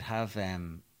 I would have,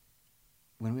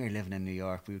 when we were living in New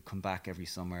York, we would come back every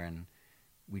summer and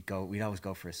we'd always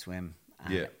go for a swim.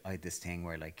 And Yeah. I had this thing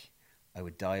where like, I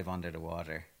would dive under the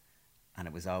water, and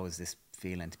it was always this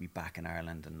feeling to be back in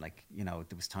Ireland. And like, you know,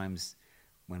 there was times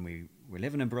when we were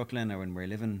living in Brooklyn or when we were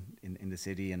living in the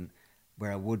city, and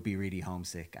where I would be really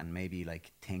homesick, and maybe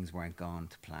like things weren't going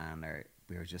to plan, or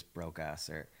we were just broke ass,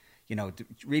 or, you know,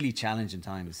 really challenging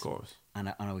times. Of course.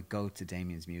 And I would go to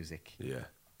Damien's music. Yeah.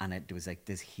 And there was like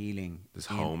this healing. This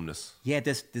in- homeness. Yeah,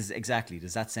 there's exactly.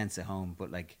 There's that sense of home.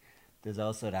 But like, there's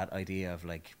also that idea of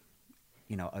like,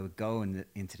 you know, I would go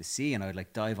into the sea, and I would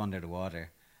like dive under the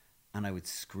water, and I would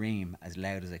scream as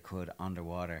loud as I could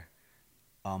underwater,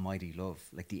 "Almighty Love,"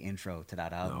 like the intro to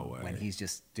that album, way. when he's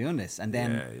just doing this. And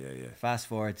then Yeah. fast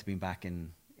forward to being back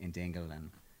in Dingle,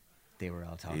 and they were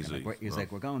all talking. Easily. Like, he was No.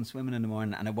 like, "We're going swimming in the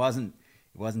morning," and it wasn't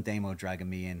Damo dragging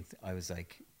me in. I was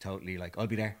like totally like, "I'll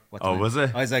be there." What Oh, time? was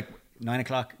it? I was like 9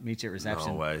 o'clock. Meet you at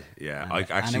reception. No way. Yeah. And- I and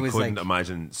it actually was couldn't like-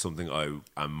 imagine something I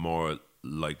am more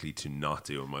likely to not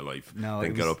do in my life No,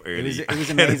 than it get was- up early. It was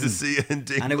and get amazing. to see it in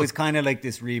Dingle. And it was kind of like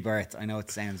this rebirth. I know it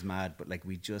sounds mad, but like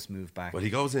we just moved back. But he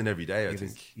goes in every day, I It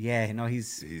was- think. yeah, no,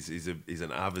 he's He's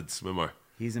an avid swimmer.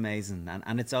 amazing,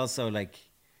 and it's also like,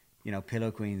 you know,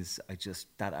 Pillow Queens.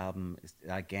 That album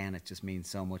again, it just means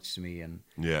so much to me, and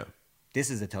Yeah. this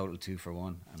is a total 2 for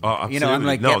 1. Oh, absolutely. You know, I'm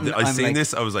like, no, getting- I I'm seen like-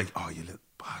 this. I was like, oh, you little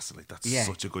bastard! Like that's Yeah,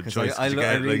 such a good 'cause choice. I You lo-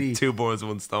 I get really- like 2 birds,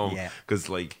 1 stone. Yeah. Because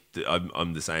like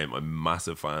I'm the same. I'm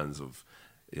massive fans of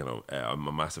You know, I'm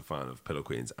a massive fan of Pillow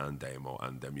Queens and Damo,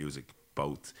 and their music,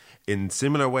 both in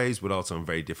similar ways, but also in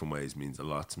very different ways, means a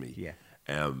lot to me. Yeah.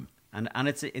 Um, And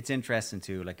it's interesting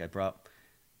too. Like I brought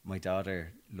my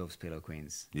daughter loves Pillow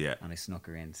Queens. Yeah. And I snuck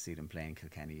her in to see them play in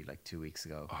Kilkenny like 2 weeks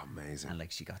ago. Oh, amazing. And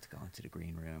like she got to go into the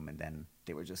green room, and then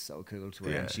they were just so cool to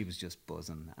her, Yeah. and she was just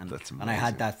buzzing. And That's and I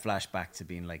had amazing. that flashback to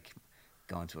being like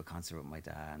going to a concert with my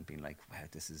dad and being like, wow,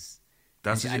 this is.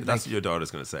 That's and what, she- that's like- what your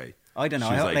daughter's going to say. I don't know.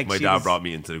 She's I- like, like, my she dad was- brought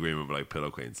me into the green room with like Pillow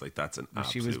Queens. Like, that's an she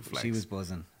absolute was flex. she was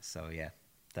buzzing. So yeah,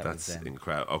 That's was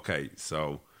incredible. Okay,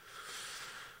 so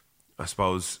I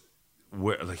suppose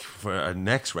we're like for our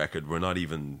next record, we're not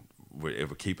even we're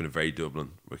keeping it very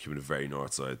Dublin. We're keeping it very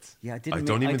North Side. Yeah, I don't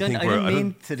didn't even think I we're. didn't I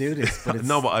mean don't, to do this, but it's,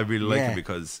 no, but I really like yeah. it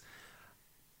because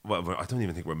I don't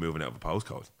even think we're moving out of a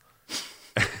postcode.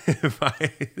 If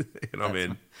you know what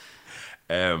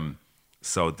I mean?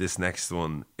 So this next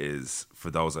one is For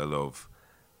Those I Love,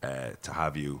 To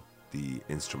Have You, the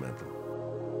instrumental.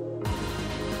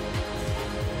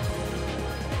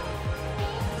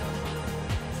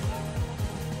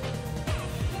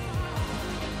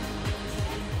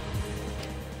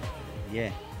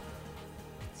 Yeah.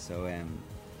 So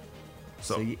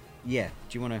So- yeah.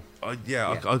 Do you want to?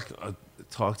 Yeah, Yeah. I'll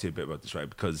talk to you a bit about this, right?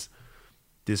 Because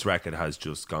this record has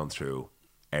just gone through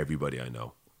everybody I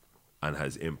know and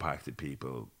has impacted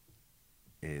people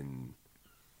in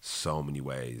so many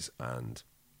ways. And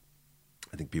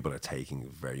I think people are taking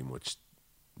very much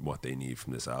what they need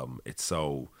from this album. It's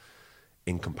so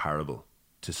incomparable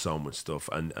to so much stuff.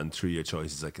 And through your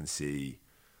choices, I can see,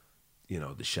 you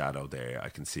know, the shadow there. I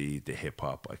can see the hip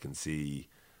hop. I can see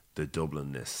the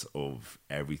Dublinness of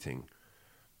everything.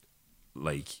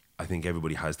 Like, I think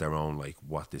everybody has their own, like,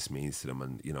 what this means to them.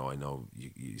 And, you know, I know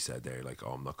you said there, like,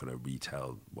 oh, I'm not going to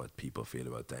retell what people feel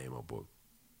about Damo, but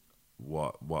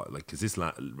what, like, because this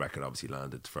record obviously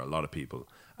landed for a lot of people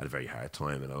at a very hard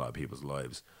time in a lot of people's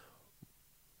lives.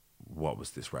 What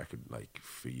was this record like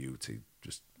for you to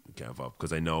just get involved?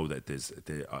 Because I know that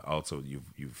also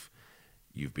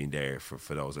you've been there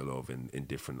for Those I Love in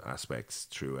different aspects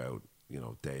throughout, you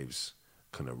know, Dave's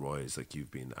kind of rise. Like,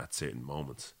 you've been at certain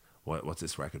moments. What's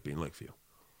this record been like for you?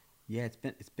 Yeah,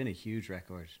 it's been a huge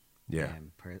record. Yeah.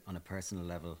 On a personal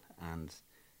level, and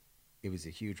it was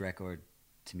a huge record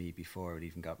to me before it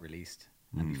even got released,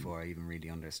 and before I even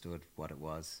really understood what it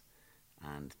was,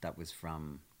 and that was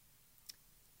from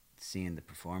seeing the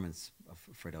performance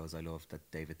For Those I Love that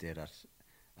David did at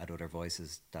Other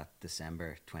Voices that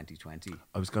December 2020.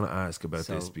 I was going to ask about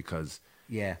So, this because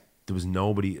Yeah, there was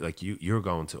nobody like you're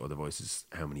going to Other Voices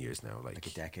how many years now? like a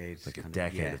decade. Like a kind of,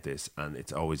 decade yeah. of this, and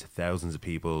it's always thousands of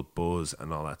people, buzz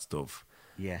and all that stuff.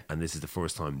 Yeah, And this is the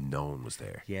first time no one was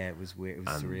there. yeah, it was weird. It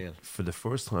was And surreal. for the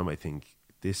first time, I think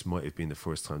this might have been the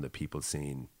first time that people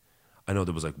seen. I know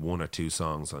there was like one or two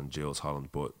songs on Jules Holland,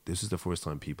 but this is the first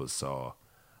time people saw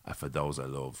a For Those I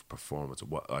Love performance.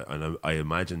 I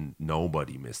imagine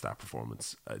nobody missed that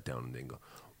performance down in Dingle.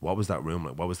 What was that room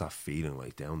like? What was that feeling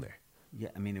like down there? Yeah,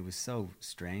 I mean, it was so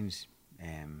strange.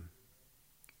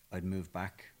 I'd moved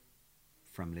back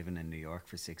from living in New York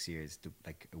for 6 years,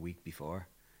 like a week before.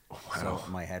 Wow. So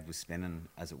my head was spinning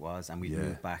as it was, and we Yeah.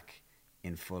 moved back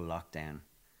in full lockdown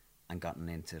and gotten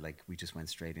into, like, we just went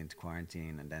straight into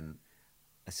quarantine. And then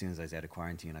as soon as I was out of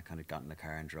quarantine, I kind of got in the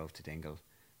car and drove to Dingle.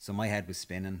 So my head was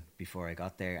spinning before I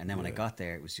got there. And then when I Yeah. got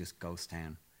there, it was just ghost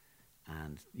town.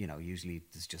 And, you know, usually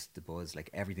there's just the buzz, like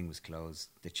everything was closed.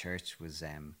 The church was,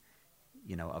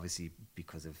 you know, obviously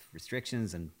because of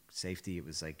restrictions and safety, it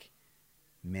was like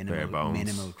Bare bones.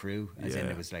 minimal crew. As in Yeah.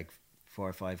 there was like 4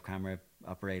 or 5 camera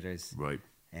operators. Right.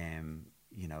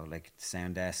 You know, like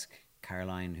sound desk,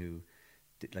 Caroline, who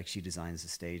like she designs the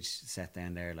stage set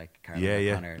down there, like Caroline Yeah,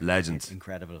 yeah. O'Connor, Legend. it's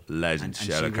incredible, Legend. Shout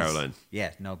she out was- Caroline.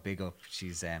 Yeah, no, big up.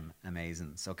 She's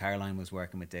amazing. So Caroline was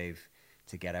working with Dave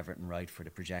to get everything right for the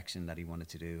projection that he wanted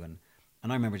to do, and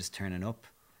I remember just turning up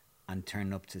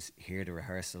to hear the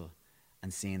rehearsal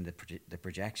and seeing the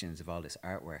projections of all this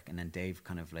artwork, and then Dave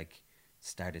kind of like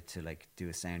started to like do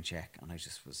a sound check, and I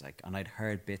just was like, and I'd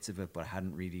heard bits of it, but I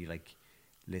hadn't really like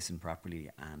listened properly,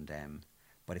 and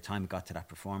by the time it got to that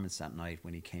performance that night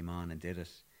when he came on and did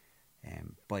it,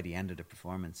 by the end of the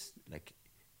performance, like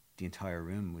the entire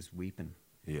room was weeping,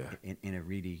 Yeah. in a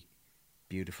really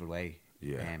beautiful way.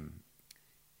 Yeah.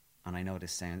 And I know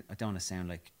this sound, I don't want to sound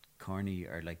like corny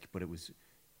or like, but it was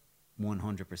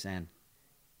 100%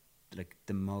 like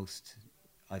the most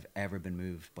I've ever been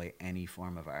moved by any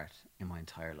form of art in my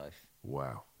entire life.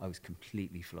 Wow. I was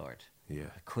completely floored. Yeah.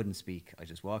 I couldn't speak. I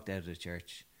just walked out of the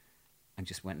church and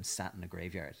just went and sat in the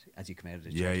graveyard as you come out of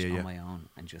the Yeah, church yeah, yeah. on my own,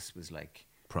 and just was like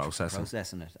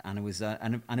Processing. it. And it was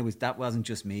and it was that wasn't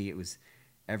just me. It was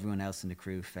everyone else in the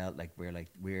crew felt like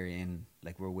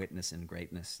we're witnessing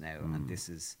greatness now, and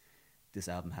this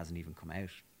album hasn't even come out.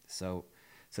 So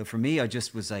for me, I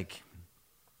just was like,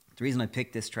 the reason I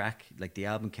picked this track, like the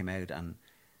album came out, and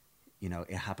you know,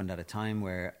 it happened at a time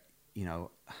where, you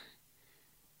know,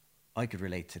 I could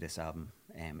relate to this album.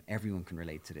 Everyone can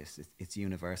relate to this. It's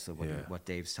universal what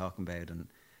Dave's talking about, and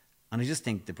I just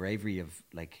think the bravery of,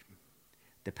 like,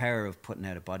 the power of putting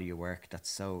out a body of work that's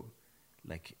so,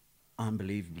 like,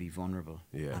 unbelievably vulnerable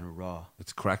and raw.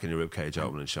 It's cracking your ribcage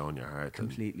open and showing your heart.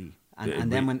 Completely.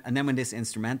 And then when this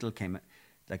instrumental came,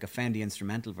 like, I found the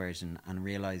instrumental version and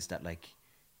realized that, like,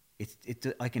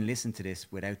 I can listen to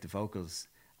this without the vocals,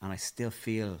 and I still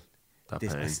feel that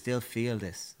this. pain. I still feel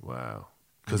this. Wow.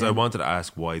 Because I wanted to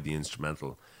ask why the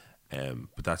instrumental,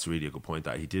 but that's really a good point,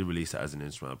 that he did release it as an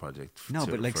instrumental project. No,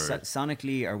 but like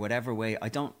sonically or whatever way, I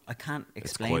can't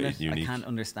explain quite it. unique. I can't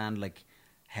understand like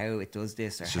how it does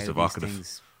this or It's how just these evocative.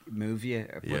 things move you.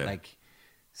 But like,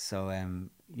 so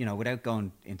you know, without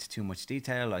going into too much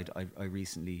detail, I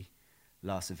recently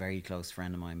lost a very close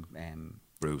friend of mine,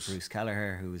 Bruce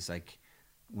Kelleher, who was like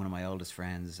one of my oldest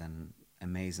friends and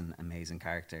amazing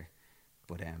character.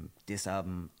 But this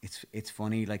album, it's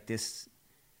funny, like this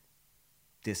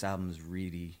album's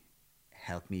really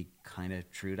helped me kind of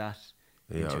through that.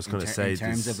 Yeah, I was going to say, in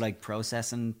terms of like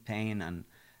processing pain and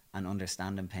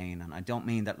understanding pain, and I don't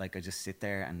mean that like I just sit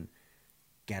there and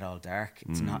get all dark.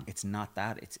 It's not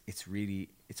that. It's really,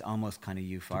 it's almost kind of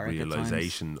euphoric. The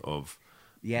realization of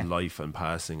life and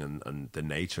passing and the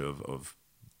nature of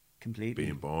completely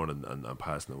being born and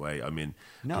passing away. I mean,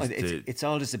 no, it's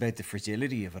all just about the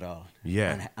fragility of it all.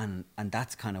 Yeah, and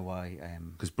that's kind of why.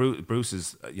 Because Bruce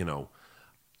is, you know,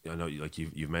 I know, like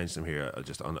you've mentioned him here,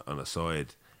 just on a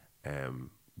side.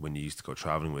 When you used to go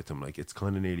traveling with him, like, it's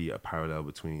kind of nearly a parallel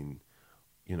between,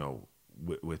 you know,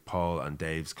 with Paul and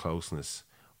Dave's closeness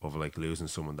of like losing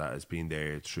someone that has been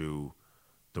there through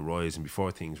the rise and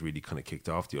before things really kind of kicked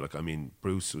off to you. Like, I mean,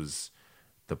 Bruce was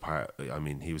the part. I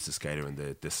mean, he was the skater in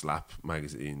the Slap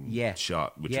magazine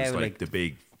shot, which was like the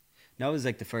big. No, it was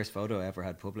like the first photo I ever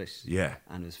had published. Yeah,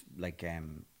 and it was like,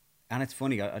 and it's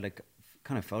funny. I like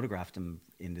kind of photographed him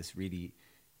in this really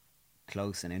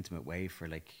close and intimate way for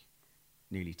like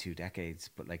nearly 2 decades.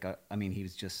 But like, I mean, he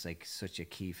was just like such a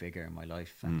key figure in my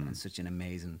life and such an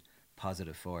amazing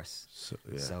positive force.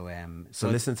 So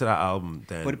listen to that album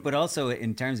then. But also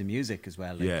in terms of music as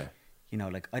well. Like, yeah. You know,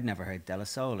 like I'd never heard De La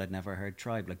Soul, I'd never heard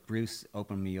Tribe. Like Bruce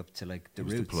opened me up to like the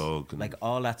Roots, The Plug, like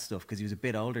all that stuff, because he was a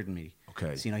bit older than me.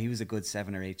 Okay. So, you know, he was a good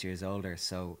 7 or 8 years older.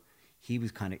 So he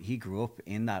was he grew up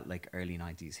in that like early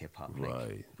 90s hip hop,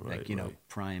 like you know,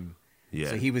 prime. Yeah.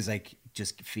 So he was like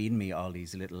just feeding me all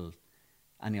these little,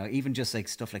 and you know, even just like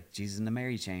stuff like Jesus and the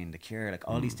Mary Chain, The Cure, like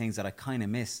all these things that I kind of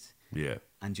missed. Yeah.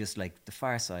 And just like the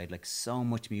Far Side, like so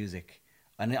much music.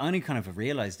 And I only kind of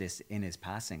realized this in his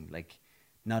passing, like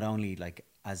not only like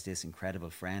as this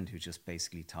incredible friend who just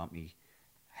basically taught me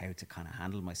how to kind of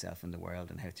handle myself in the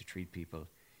world and how to treat people,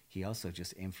 he also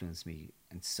just influenced me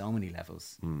in so many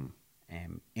levels,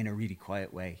 in a really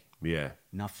quiet way. Yeah.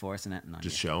 Not forcing it on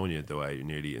just you. showing you the way,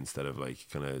 nearly, instead of like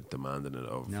kind of demanding it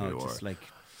over you. No, just like...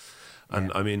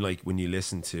 And I mean, like, when you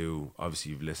listen to,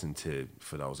 obviously you've listened to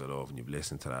For Those I Love and you've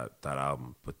listened to that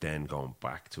album, but then going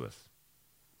back to it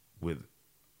with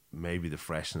maybe the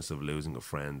freshness of losing a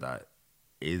friend that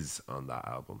is on that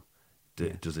album,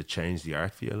 does it change the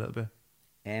art for you a little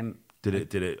bit?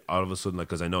 Did it all of a sudden, like,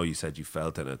 because I know you said you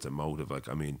felt it and it's emotive, like,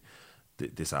 I mean,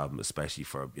 this album, especially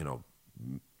for, you know,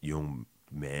 young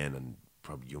men and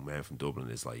probably young men from Dublin,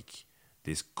 is like,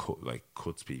 this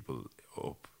cuts people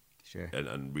up. Sure.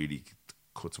 And really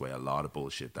cuts away a lot of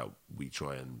bullshit that we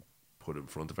try and put in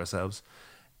front of ourselves.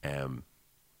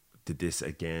 Did this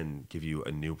again give you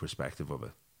a new perspective of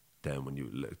it? Then when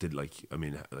you did, like, I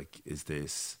mean, like, is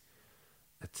this?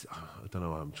 I don't know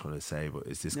what I'm trying to say, but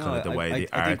is this kind of the way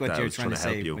the I art think what that you're was trying to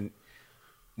help you?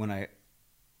 When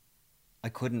I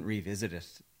couldn't revisit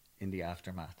it in the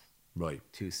aftermath, right,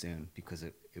 too soon, because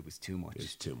it was too much.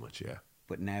 It's too much, yeah.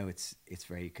 But now it's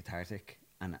very cathartic,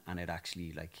 and it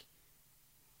actually, like,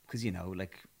 because, you know,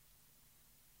 like,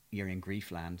 you're in grief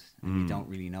land and you don't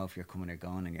really know if you're coming or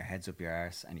going, and your head's up your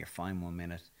arse and you're fine 1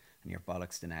 minute and you're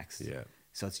bollocks the next. Yeah.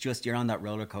 So it's just, you're on that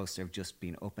roller coaster of just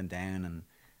being up and down, and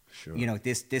Sure. you know,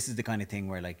 this is the kind of thing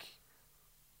where, like,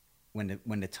 when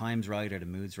the time's right or the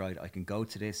mood's right, I can go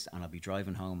to this and I'll be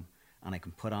driving home and I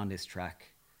can put on this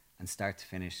track and start to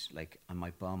finish, like, I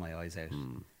might bawl my eyes out,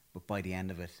 but by the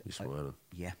end of it, You're smiling.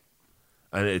 yeah.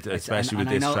 And especially with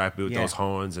this track, with those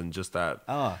horns and just that.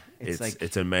 Oh,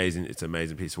 it's amazing. It's an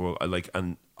amazing piece of work. I like,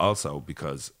 and also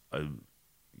because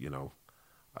you know,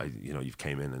 you've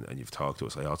came in and you've talked to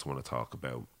us. I also want to talk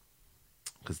about,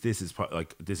 because this is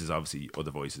obviously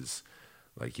Other Voices,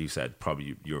 like you said,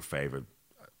 probably your favorite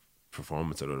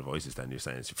performance at Other Voices. Then you're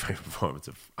saying it's your favorite performance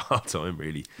of all time,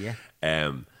 really. Yeah.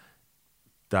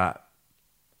 That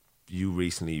you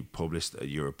recently published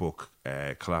your book,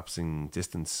 Collapsing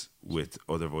Distance, with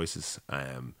Other Voices,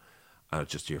 and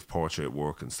just your portrait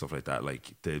work and stuff like that.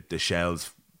 Like the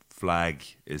Shells flag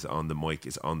is on the mic,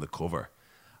 is on the cover.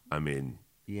 I mean,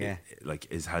 yeah.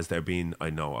 Has there been? I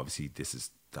know, obviously, this is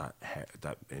that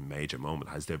a major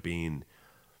moment. Has there been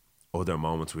other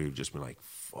moments where you've just been like,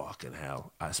 fucking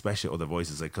hell, especially Other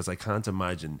Voices? Like, because I can't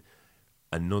imagine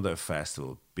another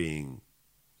festival being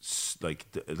like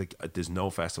there's no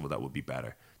festival that would be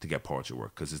better to get portrait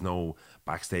work, because there's no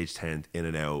backstage tent, in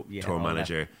and out, tour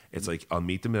manager. It's like, I'll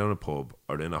meet them in a pub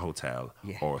or in a hotel,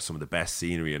 or some of the best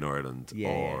scenery in Ireland,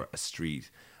 or a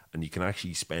street, and you can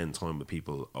actually spend time with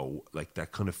people. Like,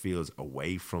 that kind of feels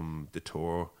away from the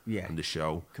tour and the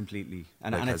show completely.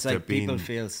 And it's like people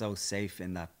feel so safe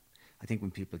in that. I think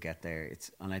when people get there,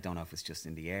 and I don't know if it's just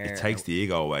in the air. It takes the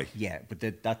ego away. Yeah, but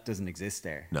that doesn't exist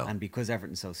there. No. And because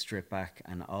everything's so stripped back,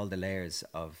 and all the layers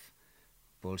of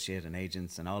bullshit and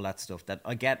agents and all that stuff, that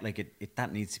I get, like, it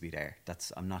that needs to be there.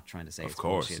 I'm not trying to say of it's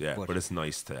course, bullshit, yeah, but it's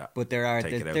nice to. But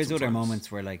there's other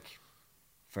moments where, like,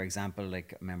 for example,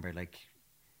 like, I remember, like,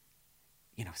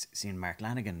 seeing Mark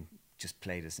Lanigan just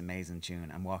play this amazing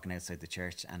tune, and walking outside the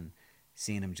church and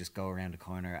seeing him just go around the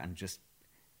corner and just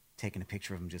taking a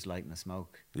picture of him just lighting a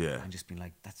smoke, and just being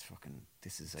like,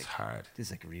 this is like, it's hard. This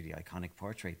is like a really iconic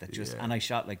portrait that just, and I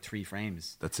shot like 3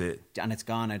 frames. That's it, and it's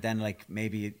gone. And then, like,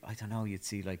 maybe, I don't know, you'd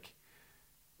see like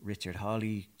Richard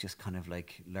Hawley just kind of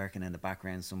like lurking in the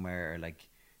background somewhere, or like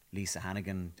Lisa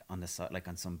Hannigan on the side, like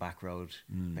on some back road,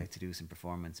 about to do some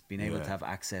performance. Being able to have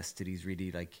access to these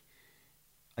really, like,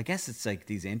 I guess it's like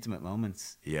these intimate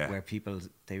moments, where people,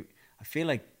 I feel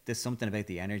like there's something about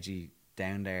the energy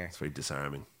down there. It's very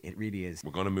disarming. It really is.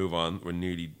 We're going to move on. We're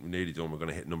nearly done. We're going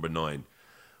to hit number 9.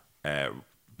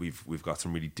 We've got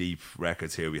some really deep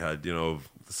records here. We had,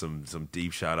 some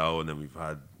Deep Shadow, and then we've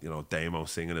had, Damo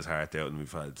singing his heart out, and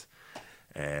we've had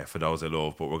For Those I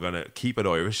Love. But we're going to keep it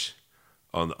Irish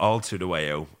on all through the way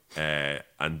out.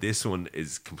 And this one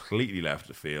is completely left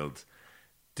of field.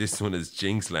 This one is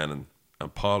Jinx Lennon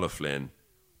and Paula Flynn,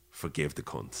 Forgive the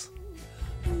Cunts.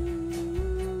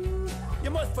 You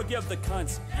must forgive the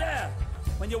cunts, yeah!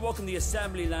 When you're walking the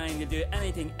assembly line, you do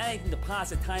anything to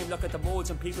pass the time, look at the moles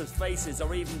on people's faces,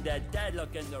 or even the dead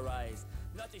look in their eyes.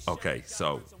 Okay,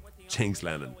 so Jinx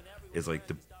Lennon is like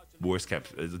the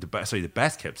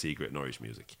best kept secret in Irish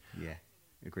music. Yeah,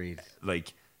 agreed.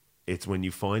 Like, it's when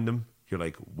you find them, you're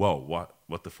like, whoa,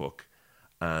 what the fuck?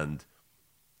 And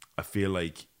I feel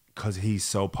like, because he's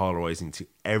so polarizing to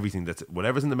everything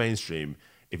whatever's in the mainstream.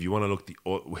 If you want to look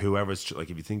whoever's, like,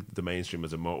 if you think the mainstream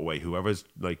is a motorway, whoever's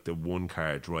like the one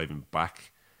car driving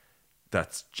back,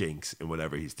 that's Jinx in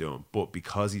whatever he's doing. But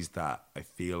because he's that, I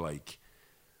feel like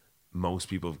most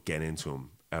people get into him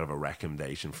out of a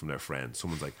recommendation from their friend.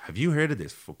 Someone's like, have you heard of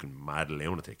this fucking mad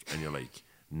lunatic? And you're like,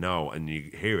 no. And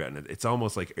you hear it, and it's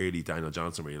almost like early Daniel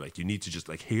Johnson, where you're like, you need to just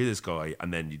like hear this guy,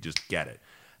 and then you just get it.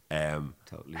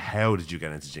 Totally. How did you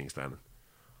get into Jinx Lennon?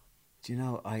 Do you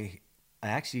know,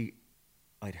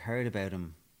 I'd heard about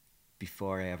him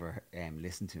before I ever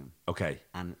listened to him. Okay.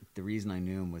 And the reason I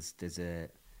knew him was, there's a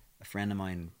friend of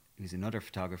mine who's another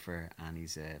photographer, and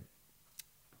he's a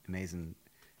amazing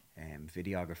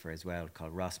videographer as well,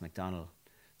 called Ross McDonnell.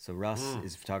 So Ross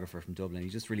is a photographer from Dublin. He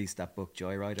just released that book,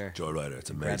 Joyrider. It's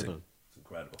amazing. It's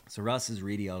incredible. So Ross is a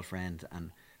really old friend,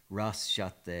 and Ross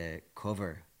shot the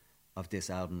cover of this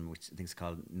album, which I think is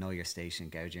called Know Your Station,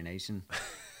 Gouge Your Nation.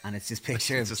 And it's this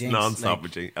picture of just Jinx, non-stop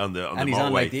like, on the and he's motorway.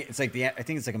 on like I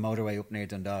think it's like a motorway up near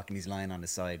Dundalk, and he's lying on the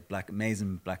side,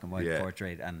 amazing black and white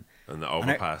portrait, and the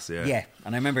overpass, and I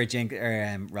remember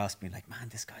Ross being like, man,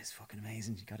 this guy's fucking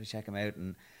amazing, you got to check him out.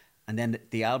 And then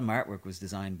the album artwork was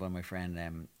designed by my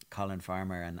friend Colin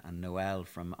Farmer and Noel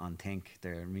from On Think.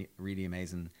 They're a really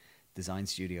amazing design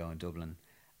studio in Dublin.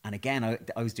 And again,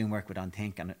 I was doing work with On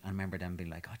Think, and I remember them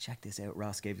being like, oh, check this out.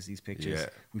 Ross gave us these pictures. Yeah.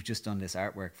 We've just done this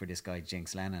artwork for this guy,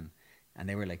 Jinx Lennon. And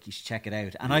they were like, you should check it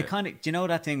out. And I kind of, do you know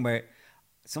that thing where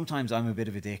sometimes I'm a bit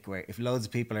of a dick, where if loads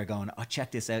of people are going, oh, check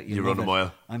this out, you run a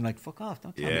mile. I'm like, fuck off.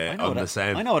 Don't tell me. Yeah, I know I'm the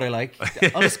same. I know what I like.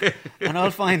 And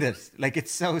I'll find it. Like,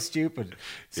 it's so stupid.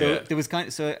 So there was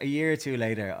so a year or two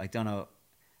later, I don't know,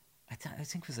 I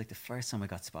think it was like the first time I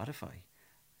got Spotify.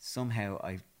 Somehow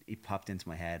it popped into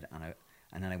my head,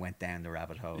 and then I went down the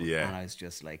rabbit hole. Yeah. And I was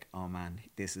just like, oh man,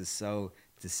 this is so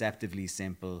deceptively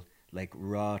simple, like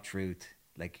raw truth,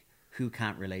 like who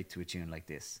can't relate to a tune like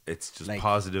this? It's just Like,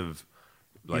 positive,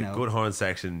 like you know- good horn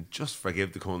section. Just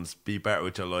forgive the cunts. Be better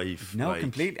with your life. No, like,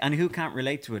 complete. And who can't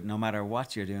relate to it, no matter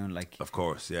what you're doing? Like, Of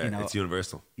course, yeah. You know- It's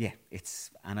universal. yeah,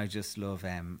 and I just love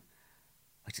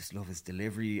his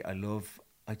delivery.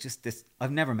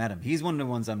 I've never met him. He's one of the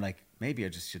ones I'm like, maybe I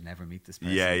just should never meet this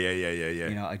person. Yeah.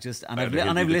 You know, I've Either he'll I've do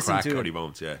the listened crack to or him. he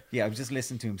won't, yeah. Yeah, I've just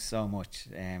listened to him so much.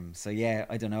 So yeah,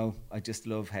 I don't know. I just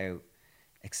love how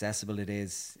accessible it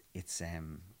is. It's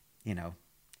you know,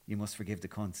 you must forgive the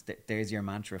cunts. There's your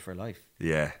mantra for life.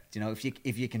 Yeah. Do you know, if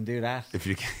you can do that, If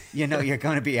you can, you know, you're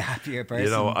going to be a happier person.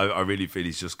 you know, I really feel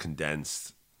he's just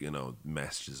condensed, you know,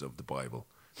 messages of the Bible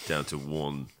down to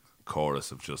one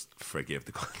chorus of just forgive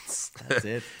the cunts. That's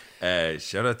it.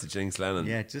 Shout out to Jinx Lennon.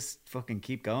 Yeah, just fucking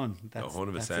keep going. That's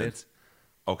 100%. That's it.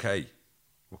 Okay,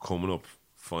 we're coming up.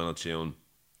 Final tune.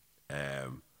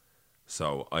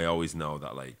 So I always know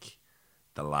that like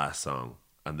the last song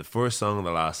and the first song and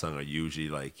the last song are usually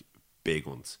like big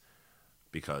ones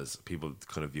because people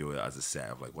kind of view it as a set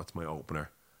of like, what's my opener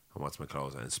and what's my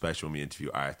closer? And especially when we interview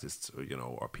artists or, you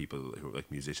know, or people who are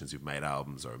like musicians who've made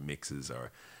albums or mixes,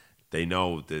 or they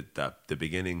know that the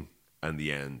beginning and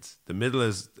the end, the middle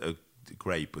is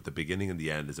great, but the beginning and the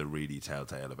end is a really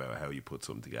telltale about how you put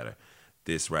something together.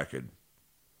 This record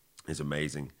is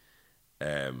amazing.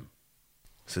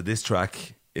 So this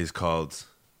track is called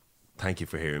Thank You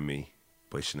For Hearing Me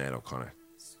by Sinead O'Connor.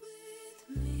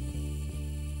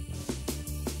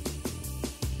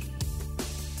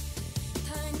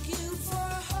 Thank you for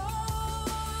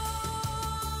holding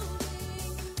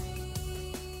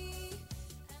me.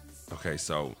 Okay,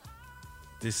 so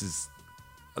this is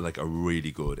like a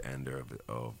really good ender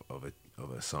of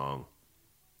a song.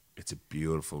 It's a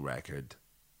beautiful record.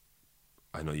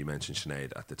 I know you mentioned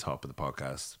Sinead at the top of the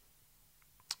podcast,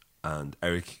 and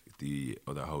Eric, the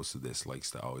other host of this,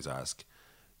 likes to always ask,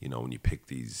 you know, when you pick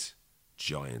these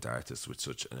giant artists with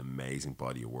such an amazing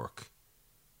body of work,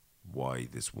 why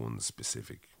this one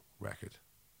specific record?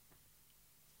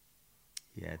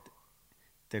 Yeah,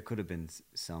 there could have been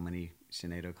so many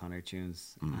Sinead O'Connor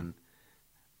tunes, and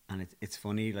it's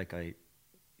funny. Like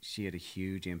she had a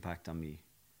huge impact on me.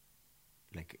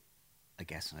 Like, I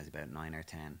guess when I was about 9 or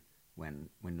 10, when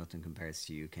Nothing Compares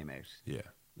to You came out. Yeah.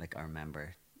 Like I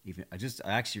remember, I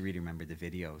actually really remember the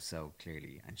video so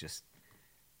clearly, and just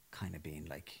kind of being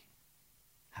like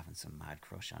having some mad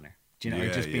crush on her. Do you know?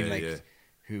 Yeah, Just being yeah, like, yeah.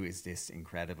 who is this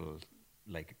incredible,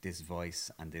 like this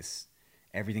voice and this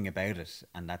everything about it,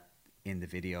 and that in the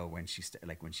video when she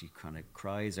when she kind of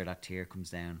cries or that tear comes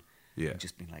down, Yeah. and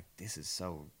just being like, this is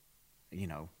so, you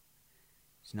know,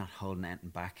 she's not holding anything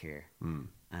back here, and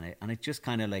it just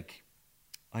kind of like,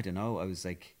 I don't know, I was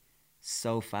like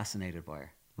so fascinated by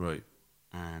her. Right.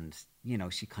 And, you know,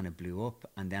 she kind of blew up.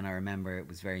 And then I remember it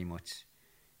was very much,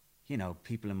 you know,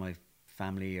 people in my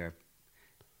family or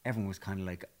everyone was kind of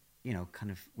like, you know,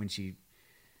 kind of when she, you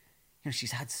know,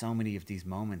 she's had so many of these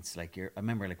moments. Like, I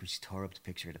remember like when she tore up the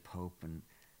picture of the Pope, and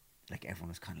like everyone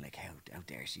was kind of like, how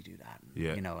dare she do that? And,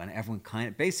 Yeah. you know, and everyone kind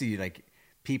of, basically like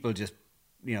people just,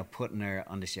 you know, putting her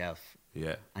on the shelf.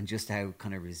 Yeah. And just how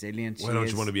kind of resilient she is. Why don't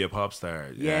you want to be a pop star?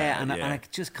 Yeah, and I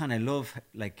just kind of love,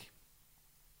 like,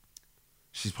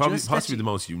 she's probably just possibly that the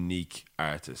most unique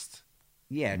artist.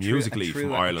 yeah, Musically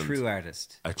from Ireland. a true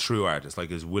artist. A true artist,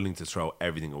 like is willing to throw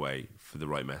everything away for the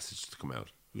right message to come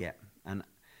out. Yeah, and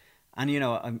you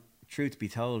know, truth be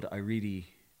told, I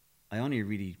only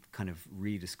really kind of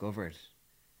rediscovered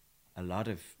a lot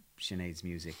of Sinead's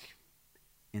music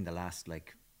in the last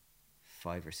like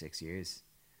 5 or 6 years.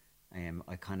 I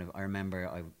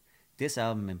remember this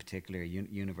album in particular,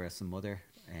 Universal Mother.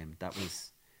 I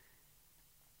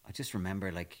just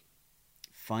remember like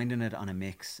finding it on a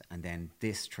mix, and then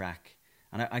this track,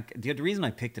 and the reason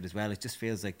I picked it as well, it just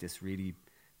feels like this really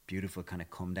beautiful kind of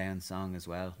come down song as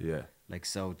well. Yeah. Like,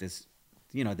 so this,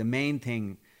 you know, the main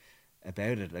thing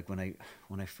about it, like when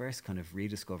I first kind of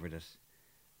rediscovered it,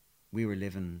 we were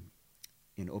living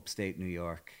in upstate New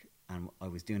York, and I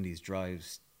was doing these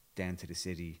drives down to the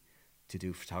city to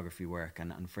do photography work,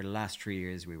 and for the last 3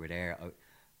 years we were there,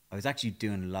 I was actually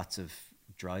doing lots of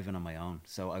driving on my own.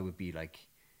 So I would be like,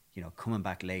 you know, coming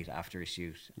back late after a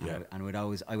shoot, and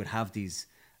I would have these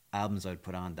albums I'd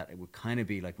put on that it would kind of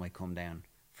be like my come down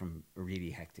from a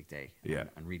really hectic day, and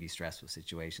really stressful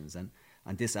situations, and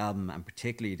this album, and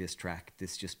particularly this track,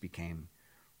 this just became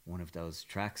one of those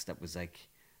tracks that was like,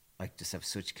 I just have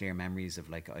such clear memories of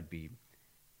like, I'd be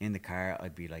in the car,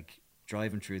 I'd be like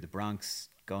driving through the Bronx,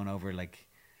 going over like,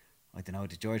 I don't know,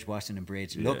 the George Washington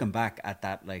Bridge, looking back at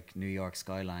that like New York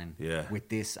skyline, with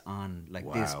this on,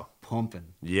 like this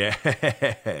pumping, Yeah.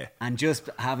 and just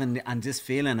having, and this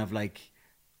feeling of like,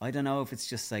 I don't know if it's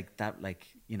just like that, like,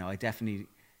 you know, I definitely,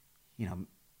 you know,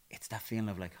 it's that feeling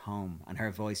of like home, and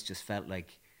her voice just felt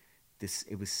like this,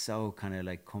 it was so kind of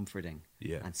like comforting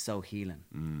and so healing.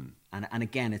 And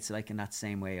again, it's like in that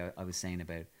same way I was saying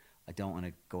about, I don't want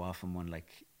to go off on one like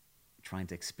trying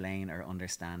to explain or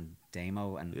understand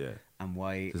Damo and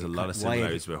why there's a lot of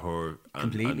similarities with her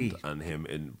and him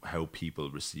in how people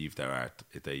receive their art.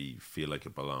 They feel like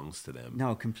it belongs to them.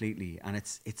 No, completely. And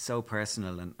it's so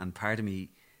personal, and part of me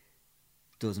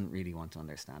doesn't really want to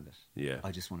understand it. Yeah.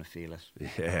 I just want to feel it.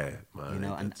 Yeah, man. You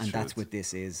know, and that's what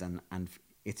this is, and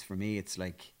it's, for me, it's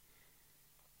like,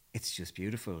 it's just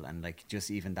beautiful. And like,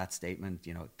 just even that statement,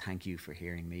 you know, thank you for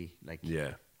hearing me. Like,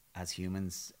 as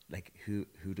humans, like, who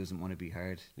doesn't want to be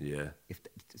heard? Yeah. If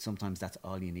sometimes that's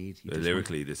all you need. You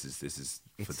lyrically, this is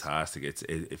fantastic.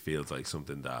 It feels like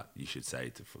something that you should say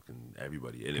to fucking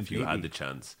everybody. And if you had the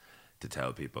chance to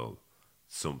tell people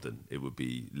something, it would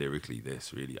be lyrically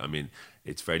this, really. I mean,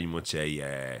 it's very much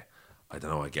a I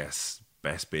don't know, I guess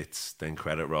best bits then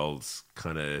credit rolls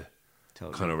kind of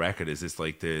record. Is this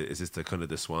the kind of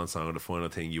the swan song or the final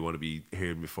thing you want to be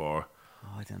hearing before?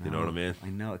 Oh, I don't know. You know what I mean? I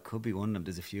know it could be one of them.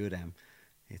 There's a few of them.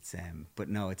 It's but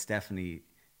no, it's definitely,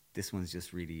 this one's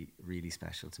just really, really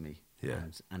special to me. Yeah.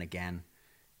 And again,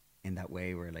 in that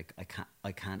way where like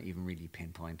I can't even really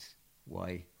pinpoint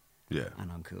why. Yeah.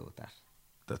 And I'm cool with that.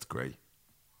 That's great.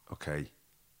 Okay,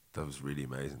 that was really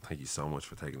amazing. Thank you so much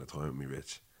for taking the time with me,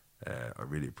 Rich. I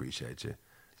really appreciate you.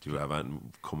 Do you have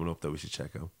anything coming up that we should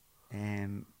check out? I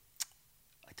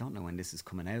don't know when this is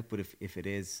coming out, but if it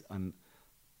is,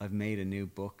 I've made a new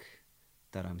book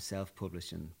that I'm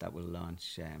self-publishing that will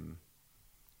launch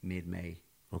mid-May.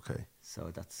 Okay.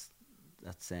 So that's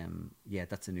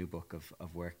a new book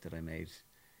of work that I made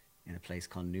in a place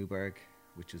called Newburgh,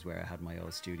 which is where I had my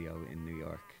old studio in New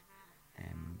York.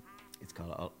 It's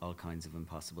called All Kinds of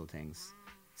Impossible Things.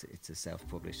 It's a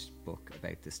self-published book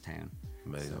about this town.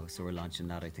 Amazing. So we're launching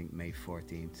that, I think, May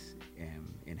 14th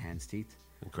in Hen's Teeth.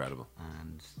 Incredible.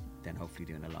 And then hopefully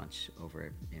doing a launch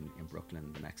over in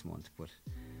Brooklyn the next month. But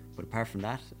apart from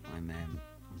that, I'm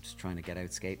just trying to get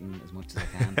out skating as much as I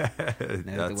can.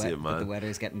 Now That's it, man. The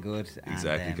weather's getting good.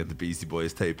 Exactly. And, get the Beastie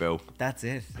Boys tape out. That's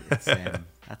it. It's,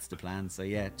 that's the plan. So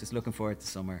yeah, just looking forward to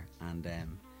summer. And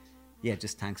yeah,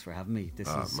 just thanks for having me. This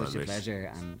is such a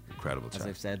pleasure. And incredible chat. As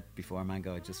I've said before,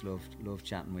 Mango, I just love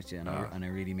chatting with you, and I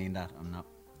really mean that. I'm not,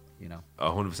 you know.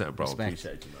 100%, bro. Respect.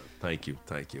 Appreciate you, man.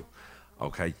 Thank you.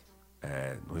 Okay,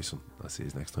 nice one. I'll see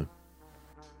you next time.